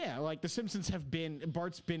sequel. Yeah, like The Simpsons have been.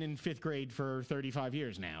 Bart's been in 5th grade for 35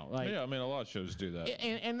 years now. Like, Yeah, I mean, a lot of shows do that.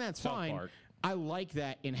 and that's South fine. Park. I like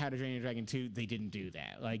that in How to Train Your Dragon 2, they didn't do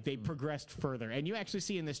that. Like they progressed further. And you actually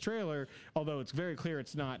see in this trailer, although it's very clear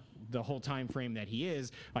it's not the whole time frame that he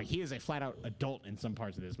is, like he is a flat out adult in some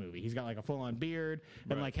parts of this movie. He's got like a full on beard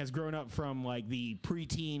and Right. like has grown up from like the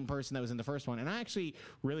preteen person that was in the first one. And I actually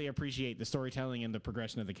really appreciate the storytelling and the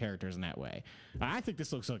progression of the characters in that way. I think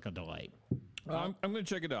this looks like a delight. I'm going to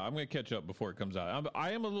check it out. I'm going to catch up before it comes out.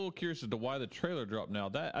 I am a little curious as to why the trailer dropped now.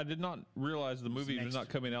 That I did not realize the movie was next- not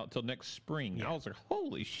coming out till next spring. I was like,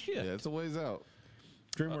 holy shit. yeah, it's a ways out.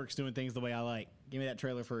 DreamWorks doing things the way I like. Give me that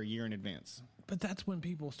trailer for a year in advance. But that's when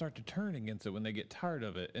people start to turn against it, when they get tired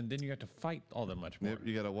of it, and then you have to fight all that much more. Yep,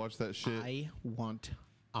 you gotta watch that shit. I want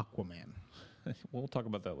Aquaman. We'll talk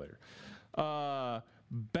about that later.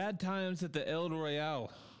 Bad Times at the El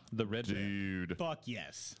Royale, the Red Man. Dude. Fuck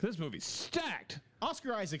yes. This movie's stacked.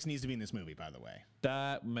 Oscar Isaacs needs to be in this movie, by the way.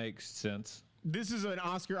 That makes sense. This is an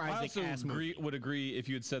Oscar I Isaac also ass movie. would agree if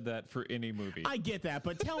you had said that for any movie. I get that,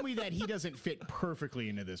 but tell me that he doesn't fit perfectly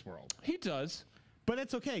into this world. He does. But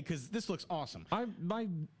it's okay because this looks awesome. My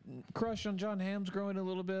crush on John Hamm's growing a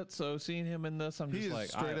little bit, so seeing him in this, I'm He just is like,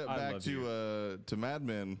 straight up I back love you. to Mad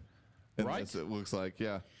Men. In Right? this, it looks like,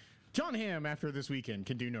 yeah. John Hamm, after this weekend,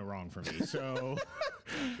 can do no wrong for me. So,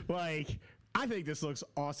 like, I think this looks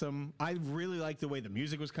awesome. I really like the way the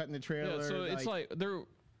music was cut in the trailer. Yeah, so it's like they're.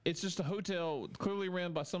 It's just a hotel clearly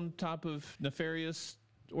ran by some type of nefarious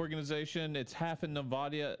organization. It's half in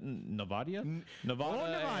Nevada, and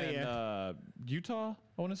Utah.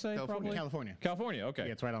 I want to say probably California. Okay,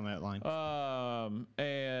 yeah, it's right on that line.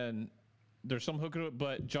 And there's some hook to it,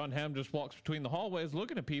 but John Hamm just walks between the hallways,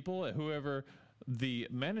 looking at people, at whoever the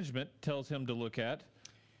management tells him to look at.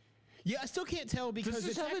 Yeah, I still can't tell because Does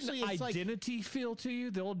this it's have actually an it's like, identity feel to you?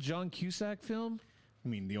 The old John Cusack film. I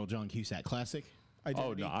mean, the old John Cusack classic.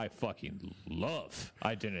 Identity. Oh no, I fucking love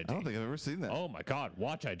Identity. I don't think I've ever seen that. Oh my God,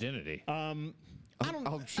 watch Identity. I'm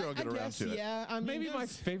sure I'll get around to it. Yeah, I mean, Maybe my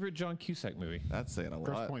there's- favorite John Cusack movie. That's saying a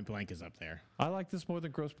Grosse lot. Point Blank is up there. I like this more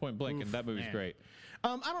than Grosse Point Blank, and that movie's man. great.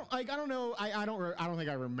 I don't know. I don't think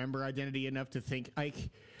I remember Identity enough to think like.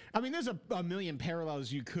 I mean, there's a million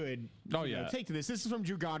parallels you could take to this. This is from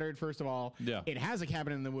Drew Goddard, first of all. Yeah. It has a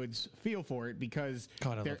Cabin in the Woods feel for it because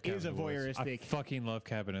there is a voyeuristic. I fucking love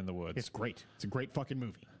Cabin in the Woods. It's great. It's a great fucking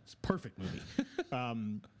movie. It's a perfect movie.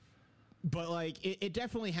 But like it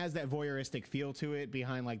definitely has that voyeuristic feel to it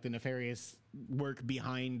behind like the nefarious work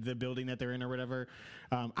behind the building that they're in or whatever.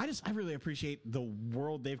 I really appreciate the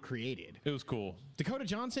world they've created. It was cool. Dakota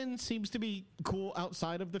Johnson seems to be cool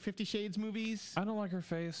outside of the 50 Shades movies. I don't like her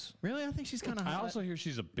face. Really? I think she's kind of hot. I also hear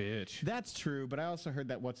she's a bitch. That's true, but I also heard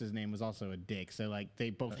that what's his name was also a dick. So like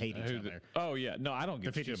they both hate each other. Oh yeah, no, I don't give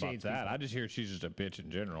a 50 shit about Shades that. people. I just hear she's just a bitch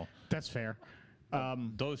in general. That's fair.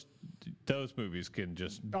 Those movies can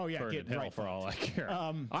just burn get in hell right for all I care.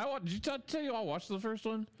 Did I tell you I watched the first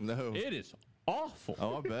one? No. It is awful.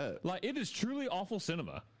 Oh, I bet. Like it is truly awful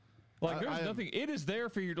cinema. Like there's nothing. It is there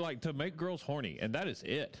for you to make girls horny, and that is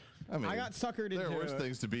it. I mean, I got suckered there into are worse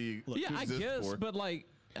things to be. Yeah, to I exist guess, for. but like,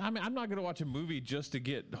 I mean, I'm not gonna watch a movie just to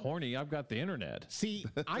get horny. I've got the internet. See,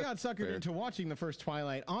 I got suckered into watching the first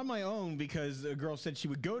Twilight on my own because a girl said she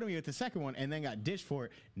would go to me with the second one and then got dished for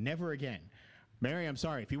it. Never again. Mary, I'm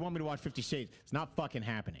sorry. If you want me to watch 50 Shades, it's not fucking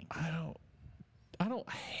happening. I don't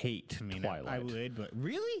hate Twilight. I would, but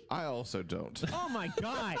really? I also don't. Oh my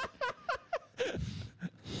God.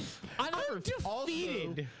 I'm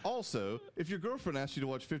defeated. Also, if your girlfriend asks you to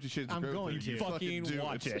watch 50 Shades of I'm Grey, going you to. Fucking do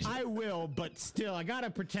watch it. I will, but still, I gotta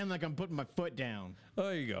pretend like I'm putting my foot down.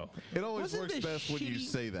 There you go. It always Wasn't works this best when you shitty-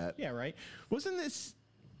 say that. Yeah, right. Wasn't this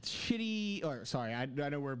shitty? Or sorry, I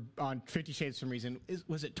know we're on 50 Shades for some reason.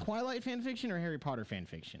 Was it Twilight fan fiction or Harry Potter fan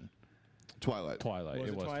fiction? Twilight. Was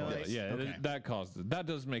it Twilight? Yeah, Okay. that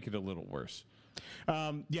does make it a little worse.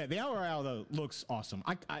 Yeah, the Hour Owl though looks awesome.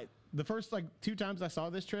 I the first like 2 times I saw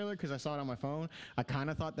this trailer because I saw it on my phone, I kind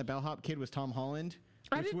of thought the bellhop kid was Tom Holland,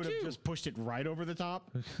 I which did would have too. just pushed it right over the top.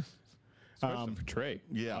 Especially for Trey.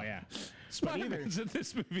 Yeah. Oh yeah. Spider-Man's in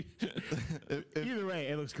this movie. Either way,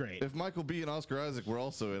 it looks great. If Michael B. and Oscar Isaac were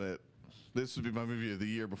also in it, this would be my movie of the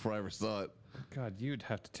year before I ever saw it. God, you'd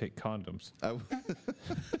have to take condoms.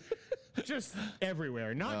 Just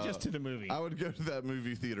everywhere, not just to the movie. I would go to that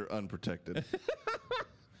movie theater unprotected.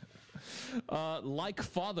 Like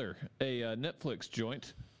Father, a Netflix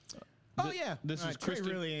joint. Oh yeah, this is Trey.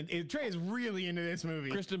 Kristen- Trey is really into this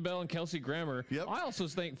movie. Kristen Bell and Kelsey Grammer. Yep. I also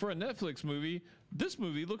think for a Netflix movie, this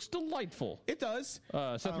movie looks delightful. It does.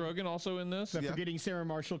 Seth Rogen also in this, The Forgetting Sarah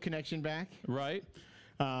Marshall connection back. right?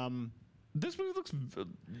 This movie looks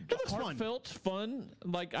looks fun. heartfelt, fun.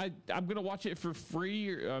 Like I'm gonna watch it for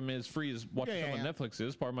free. I mean, as free as watching Yeah, something yeah, on Netflix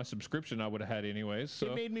is. Part of my subscription I would have had anyways. So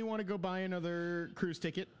It made me want to go buy another cruise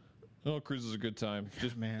ticket. cruise is a good time.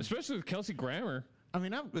 Just Man. especially with Kelsey Grammer. I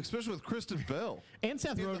mean, Especially with Kristen Bell. and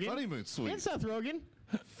Seth Get the Rogen. honeymoon suite. And Seth Rogen.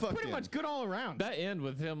 Fuck Pretty yeah. much good all around. That end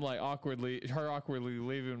with him like her awkwardly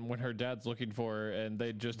leaving when her dad's looking for her, and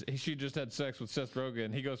she just had sex with Seth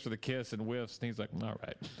Rogen. He goes for the kiss and whiffs, and he's like, "All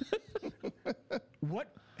right."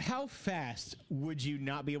 How fast would you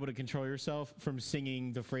not be able to control yourself from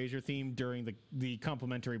singing the Frasier theme during the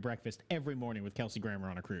complimentary breakfast every morning with Kelsey Grammer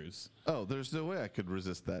on a cruise? Oh, there's no way I could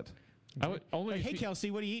resist that. I would only. Like, if hey, he-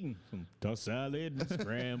 Kelsey, what are you eating? Some tossed salad and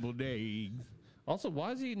scrambled eggs. also,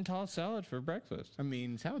 why is he eating tossed salad for breakfast? I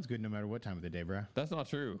mean, salad's good no matter what time of the day, bro. That's not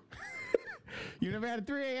true. You never had a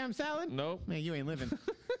 3 a.m. salad? Nope. Man, you ain't living.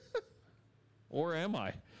 Or am I?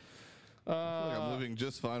 I feel like I'm living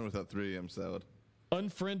just fine with that 3 a.m. salad.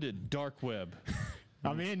 Unfriended dark web.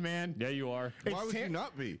 I'm in, man. Yeah, you are. Why would you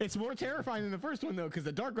not be? It's more terrifying than the first one, though, because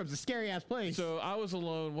the dark web's a scary-ass place. So I was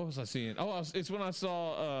alone. What was I seeing? It's when I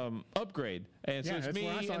saw Upgrade, and so Yeah, it's that's me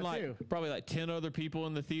where I saw and it like too. probably like 10 other people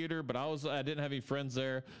in the theater, but I didn't have any friends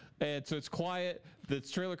there, and so it's quiet. The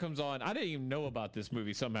trailer comes on. I didn't even know about this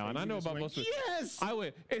movie somehow, and I know just about went, most of it. "Yes!" I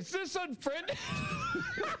went, "Is this Unfriended?"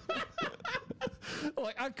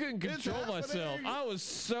 Like I couldn't control myself. happening. I was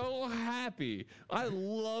so happy. I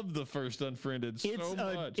love the first Unfriended so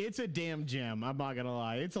much. It's a damn gem. I'm not gonna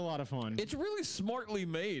lie. It's a lot of fun. It's really smartly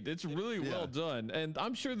made. It's really well done. And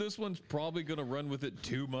I'm sure this one's probably going to run with it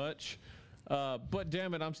too much. But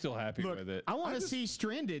damn it, I'm still happy Look, with it. I want to see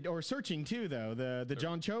Stranded or Searching too, though. The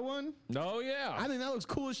John Cho one. Oh, yeah. I think that looks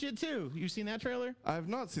cool as shit too. You seen that trailer? I have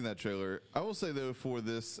not seen that trailer. I will say though, for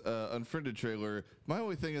this Unfriended trailer, my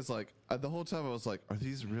only thing is like the whole time I was like, are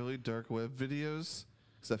these really dark web videos?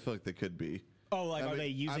 Because I feel like they could be. Oh, like I are mean, they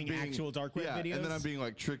using I'm being- actual dark web yeah, videos? and then I'm being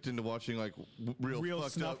like tricked into watching like real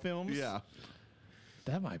fucked snuff up films? Yeah,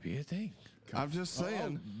 That might be a thing. I'm just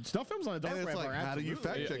saying. Snuff films on the dark And it's web like, are how do you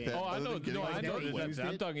absolutely- fact check that? Oh, I other know. than getting No, on I the know. dark never web? used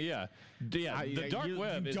I'm it. talking, yeah. The dark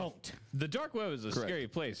web is. don't. The dark web is a Correct. scary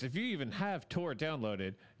place. If you even have Tor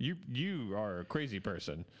downloaded, you are a crazy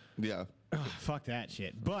person. Yeah. Ugh, fuck that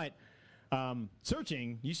shit. But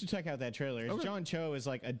Searching, you should check out that trailer. It's John Cho is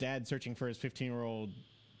like a dad searching for his 15-year-old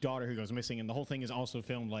daughter who goes missing, and the whole thing is also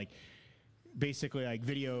filmed like basically like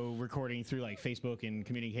video recording through like Facebook and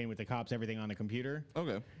communicating with the cops, everything on the computer.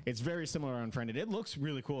 Okay. It's very similar to Unfriended. It looks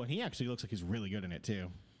really cool, and he actually looks like he's really good in it too.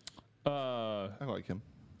 I like him.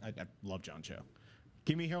 I love John Cho.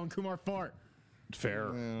 Give me Harold and Kumar fart. Fair.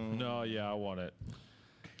 No, yeah, I want it.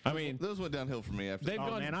 I mean, Those went downhill for me after. they've Oh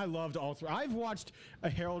gone. man, I loved all three. I've watched a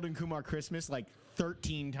Harold and Kumar Christmas like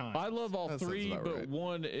 13 times. I love all That sounds three, about but right.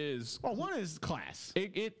 one is. Well, one is class.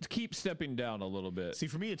 It keeps stepping down a little bit. See,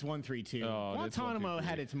 for me, it's 1, 3, 2. Oh, it's 1, 2, Guantanamo 3.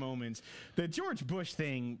 had its moments. The George Bush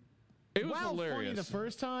thing, It was while funny hilarious. the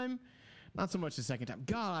first time, not so much the second time.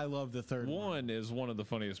 God, I love the third one. One is one of the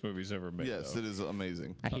funniest movies ever made. Yes, though. it is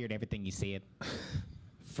amazing. I heard everything you said.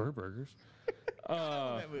 Fur burgers.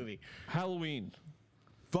 That movie. Halloween,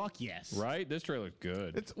 Fuck yes. right? This trailer's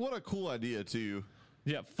good. It's what a cool idea too.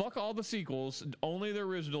 Yeah, fuck all the sequels. Only the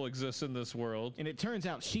original exists in this world. And it turns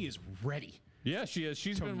out she is ready. Yeah, she is.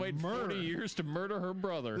 She's been waiting 40 murder. years to murder her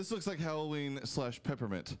brother. This looks like Halloween /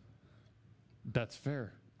 Peppermint. That's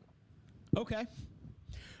fair. Okay.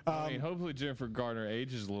 I mean, hopefully Jennifer Garner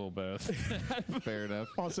ages a little better. Fair enough.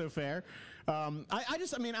 Also fair.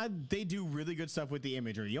 They do really good stuff with the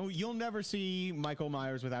imagery. You'll never see Michael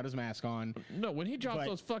Myers without his mask on. No, when he drops But-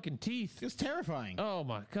 those fucking teeth. It's terrifying. Oh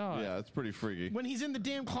my god. Yeah, it's pretty freaky. When he's in the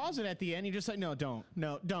damn closet at the end, he just like, no,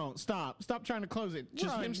 don't, stop trying to close it.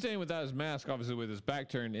 Just Run. him staying without his mask, obviously with his back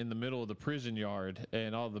turned in the middle of the prison yard,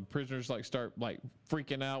 and all the prisoners like start like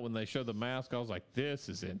freaking out when they show the mask. I was like, this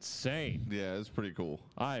is insane. Yeah, it's pretty cool.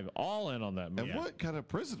 I'm all in on that And movie. what kind of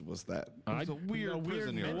prison was that? It was a weird A weird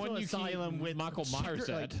prison yard. mental one you keep asylum with Michael Myers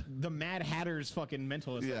like at. the Mad Hatter's fucking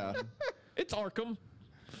mental asylum. Yeah. It's Arkham, A little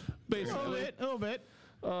basically. bit, a little bit.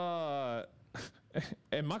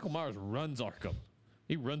 And Michael Myers runs Arkham.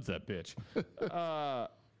 He runs that bitch.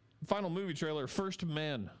 Final movie trailer: First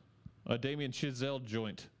Man, a Damien Chazelle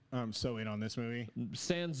joint. I'm so in on this movie.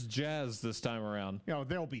 Sans jazz this time around.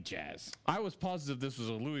 There'll be jazz. I was positive this was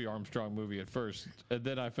a Louis Armstrong movie at first, and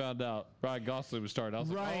then I found out Ryan Gosling was starring. I was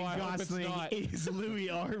like, Ryan I hope it's Gosling not. is Louis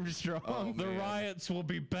Armstrong. The man. riots will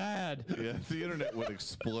be bad. Yeah, the internet would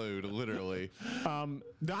explode, literally.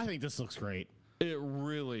 I think this looks great. It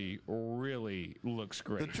really, really looks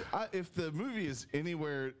great. If the movie is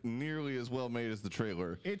anywhere nearly as well made as the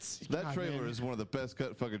trailer, that God, trailer man. is one of the best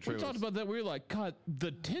cut fucking We trailers. talked about that. We were like, God, the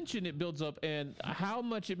tension it builds up and how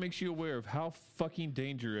much it makes you aware of how fucking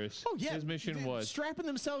dangerous his mission was. Strapping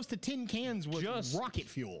themselves to tin cans with Just- rocket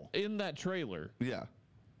fuel. In that trailer Yeah.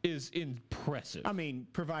 is impressive. I mean,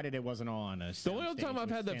 provided it wasn't all on us. The only other time I've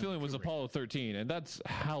had that feeling was Apollo 13, and that's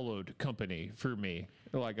hallowed company for me.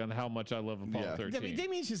 Like on how much I love Apollo Yeah. 13.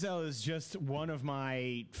 Damien Chazelle is just one of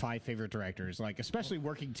my 5 favorite directors, like especially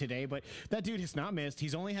working today. But that dude has not missed.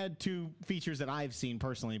 He's only had 2 features that I've seen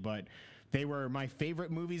personally, but they were my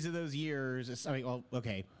favorite movies of those years. I mean, well,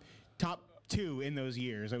 okay, top 2 in those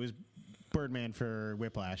years. It was Birdman for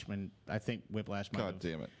Whiplash, and I think Whiplash might God have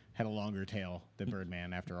damn it. had a longer tail than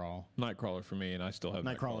Birdman after all. Nightcrawler for me, and I still have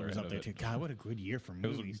Nightcrawler was ahead up there of too. it. God, what a good year for was a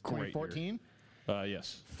movies. great year. 2014.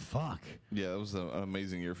 Yes. Fuck. Yeah, that was an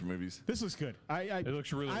amazing year for movies. This looks good. It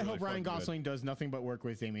looks really, I really hope Ryan fucking good. Gosling does nothing but work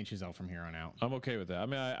with Damien Chazelle from here on out. I'm okay with that. I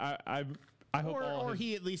mean, I hope all Or his-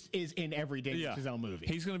 he at least is in every Damien Chazelle movie.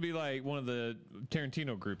 He's going to be like one of the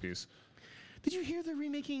Tarantino groupies. Did you hear they're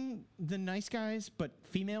remaking The Nice Guys, but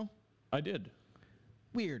female? I did.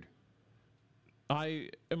 Weird. I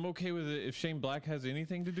am okay with it if Shane Black has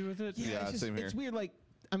anything to do with it. Yeah, it's same here. It's weird. Like,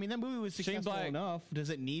 I mean, that movie was successful Black- enough. Does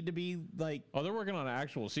it need to be like? Oh, they're working on an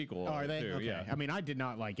actual sequel. Oh, are they? Too, Okay. Yeah. I mean, I did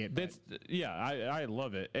not like it. But That's yeah, I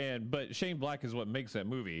love it, but Shane Black is what makes that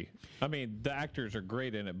movie. I mean, the actors are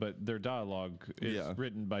great in it, but their dialogue is Yeah.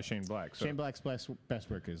 written by Shane Black. So Shane Black's best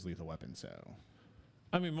work is Lethal Weapon. So,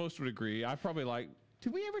 I mean, most would agree. I probably like.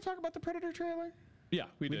 did we ever talk about the Predator trailer? Yeah,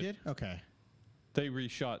 we We did. did. Okay. They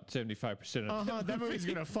reshot 75% of That movie's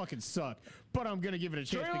gonna fucking suck, but I'm gonna give it a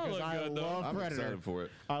chance Trailer because looked I good, though. love I'm Predator. excited for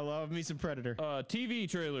it. I love me some Predator. TV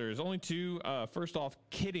trailers, only two. First off,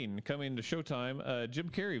 Kidding coming to Showtime. Jim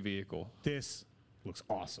Carrey vehicle. This looks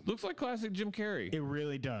awesome. Looks like classic Jim Carrey. It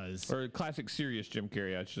really does. Or classic serious Jim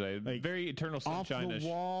Carrey, I should say. Like, Very Eternal Off Sunshine-ish. the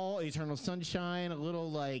wall, Eternal Sunshine, a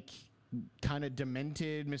little like kind of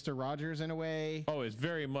demented Mr. Rogers in a way. Oh, it's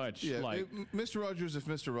very much Yeah, like Mr. Rogers. If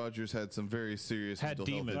Mr. Rogers had some very serious Had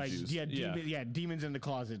mental health demons. Like issues. Yeah. demons in the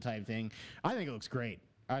closet type thing. I think it looks great.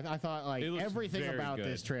 I thought like It looks everything very about good.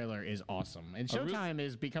 this trailer is awesome, and I really- Showtime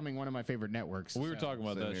is becoming one of my favorite networks. we were so. talking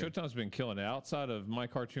about Same that. here. Showtime's been killing it. Outside of My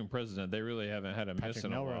Cartoon President, they really haven't had a miss Patrick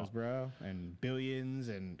in a Melrose, while. bro, and Billions,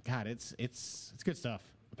 and God, it's good stuff.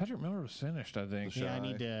 Patrick Miller was finished, I think. The Yeah, I Shy.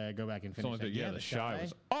 need to go back and It's finish only that. the Shy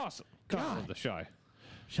was awesome. God, I love God. The Shy.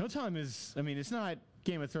 Showtime is, I mean, it's not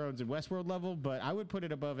Game of Thrones and Westworld level, but I would put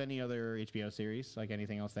it above any other HBO series, like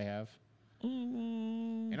anything else they have.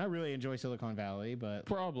 Mm, And I really enjoy Silicon Valley, but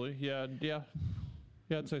probably, yeah.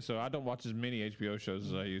 I'd say so. I don't watch as many HBO shows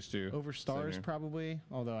as I used to. over Stars here. probably.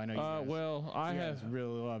 Although I know you guys, Well, I you have. guys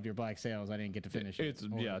really loved your Black Sails. I didn't get to finish it. It's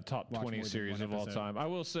or top watch 20 more than series one of all episode. time. I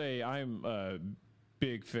will say I'm a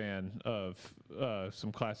big fan of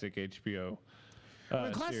some classic HBO.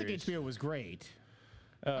 Well, classic series. HBO was great.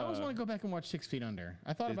 I always want to go back and watch 6 Feet Under.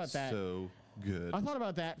 I thought about It's that. so good. I thought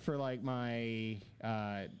about that for like my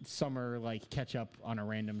summer like catch up on a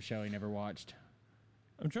random show I never watched.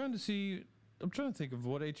 I'm trying to think of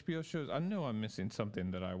what HBO shows. I know I'm missing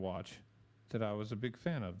something that I watch that I was a big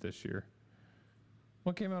fan of this year.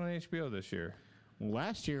 What came out on HBO this year?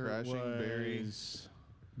 Last year Crashing, it Barry. was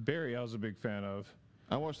Barry, I was a big fan of.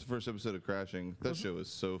 I watched the first episode of Crashing. That show is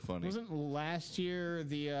so funny. wasn't last year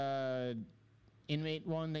the inmate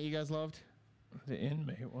one that you guys loved? The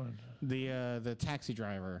inmate one. The taxi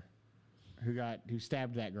driver who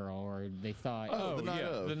stabbed that girl, or they thought. Oh, The Night yeah,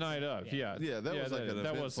 Of. The Night Of. Yeah, Yeah, that was like an that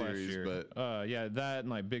event was last series, year. Yeah, that and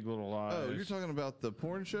like Big Little Lies. Oh, you're talking about the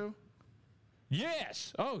porn show?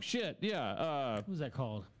 Yes. Oh shit. Yeah. What was that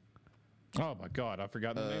called? Oh my God, I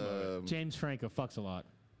forgot the name of it. James Franco fucks a lot.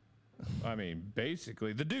 I mean,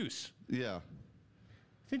 basically, The Deuce. Yeah.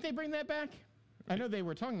 Think they bring that back? I know they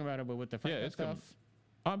were talking about it, but with the Franco it's stuff.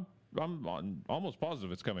 I'm almost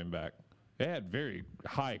positive it's coming back. It had very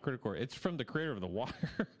high critical. It's from the creator of The Wire.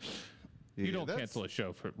 You Yeah, don't that's- cancel a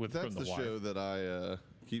show with That's from the The Wire. show that I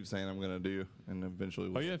keep saying I'm going to do, and eventually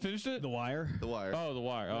Oh, will. you haven't finished it? The Wire. The Wire. Oh, The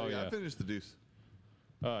Wire. Oh, I yeah. finished The Deuce.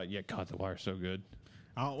 Yeah, God, The Wire's so good.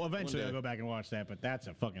 Well, eventually One I'll day. go back and watch that, but that's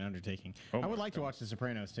a fucking undertaking. Oh I my would like to watch The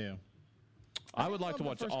Sopranos too. I would like to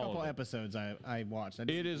watch the first all couple of it. episodes I watched. I It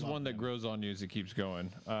didn't is love one that them. grows on you as it keeps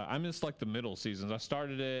going. I missed like the middle seasons. I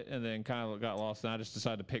started it and then kind of got lost, and I just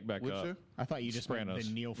decided to pick back Which up. show? I thought you just meant Sopranos.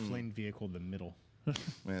 the Neil Flynn vehicle, the middle,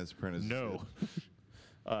 Man, Sopranos. is No,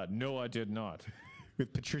 no, I did not.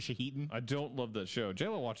 with Patricia Heaton. I don't love that show.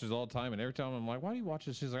 JLo watches it all the time, and every time I'm like, "Why do you watch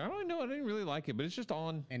this?" She's like, "I don't know. I didn't really like it, but it's just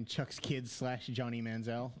on." And Chuck's kids / Johnny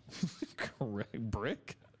Manziel. Correct,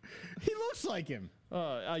 Brick, He looks like him.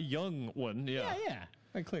 a young one, yeah. Yeah.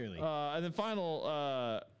 Like, clearly. And then final,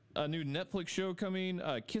 a new Netflix show coming,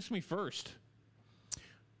 Kiss Me First.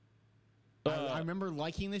 I remember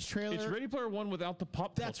liking this trailer. It's Ready Player One without the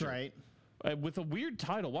pop. That's culture. right. With a weird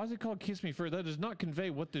title. Why is it called Kiss Me First? That does not convey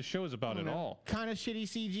what this show is about at all. Kind of shitty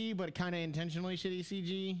CG, but kind of intentionally shitty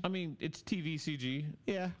CG. I mean, it's TV CG,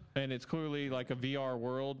 Yeah. and it's clearly like a VR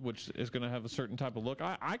world, which is going to have a certain type of look.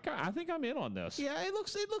 I think I'm in on this. Yeah, it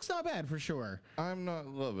looks not bad for sure. I'm not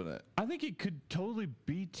loving it. I think it could totally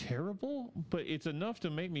be terrible, but it's enough to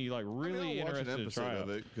make me like really I'll watch an interested to episode try of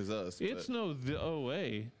it. it because us. It's but, no the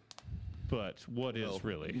OA, but what is well,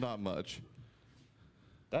 really not much.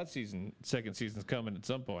 that second season's coming at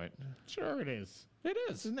some point. Sure it is. It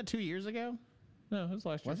is. Isn't that 2 years ago? No, it was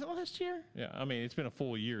last year. Was it last year? Yeah, I mean it's been a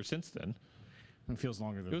full year since then. It feels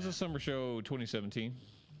longer than It was a that. summer show 2017.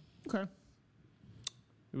 Okay.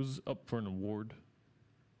 It was up for an award.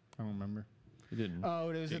 I don't remember. It didn't. Oh,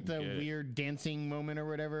 was it Didn't the get it. weird dancing moment or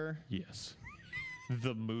whatever? Yes.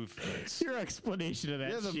 The movements. Your explanation of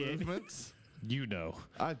that Yeah, the shit. movements. You know.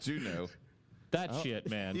 I do know. That shit,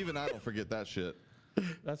 man. Even I don't forget that shit.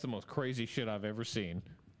 That's the most crazy shit I've ever seen.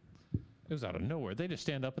 It was out of nowhere. They just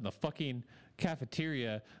stand up in the fucking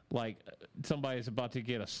cafeteria like somebody's about to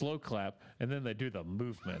get a slow clap, and then they do the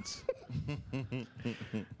movements. I'm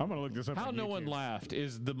gonna look this up. How on no one YouTube. laughed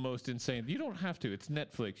is the most insane. You don't have to. It's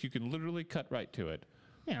Netflix. You can literally cut right to it.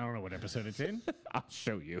 Yeah, I don't know what episode it's in. I'll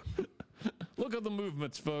show you. Look at the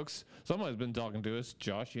movements, folks. Somebody's been talking to us.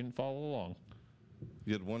 Josh, you didn't follow along.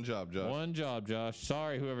 You had one job, Josh. One job, Josh.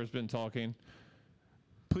 Sorry, whoever's been talking.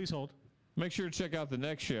 Please hold. Make sure to check out the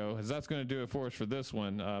next show, as that's going to do it for us for this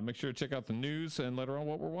one. Make sure to check out the news and later on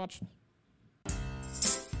what we're watching.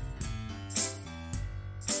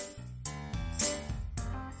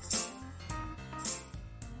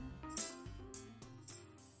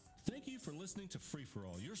 Thank you for listening to Free For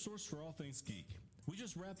All, your source for all things geek. We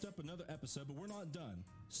just wrapped up another episode, but we're not done.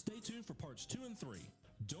 Stay tuned for parts 2 and 3.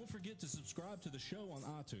 Don't forget to subscribe to the show on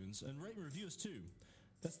iTunes and rate and review us too.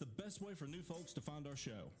 That's the best way for new folks to find our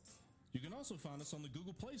show. You can also find us on the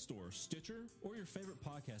Google Play Store, Stitcher, or your favorite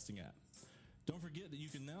podcasting app. Don't forget that you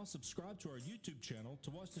can now subscribe to our YouTube channel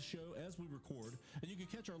to watch the show as we record, and you can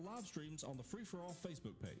catch our live streams on the Free For All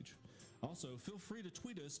Facebook page. Also, feel free to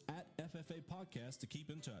tweet us at FFA Podcast to keep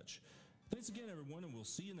in touch. Thanks again, everyone, and we'll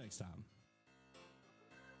see you next time.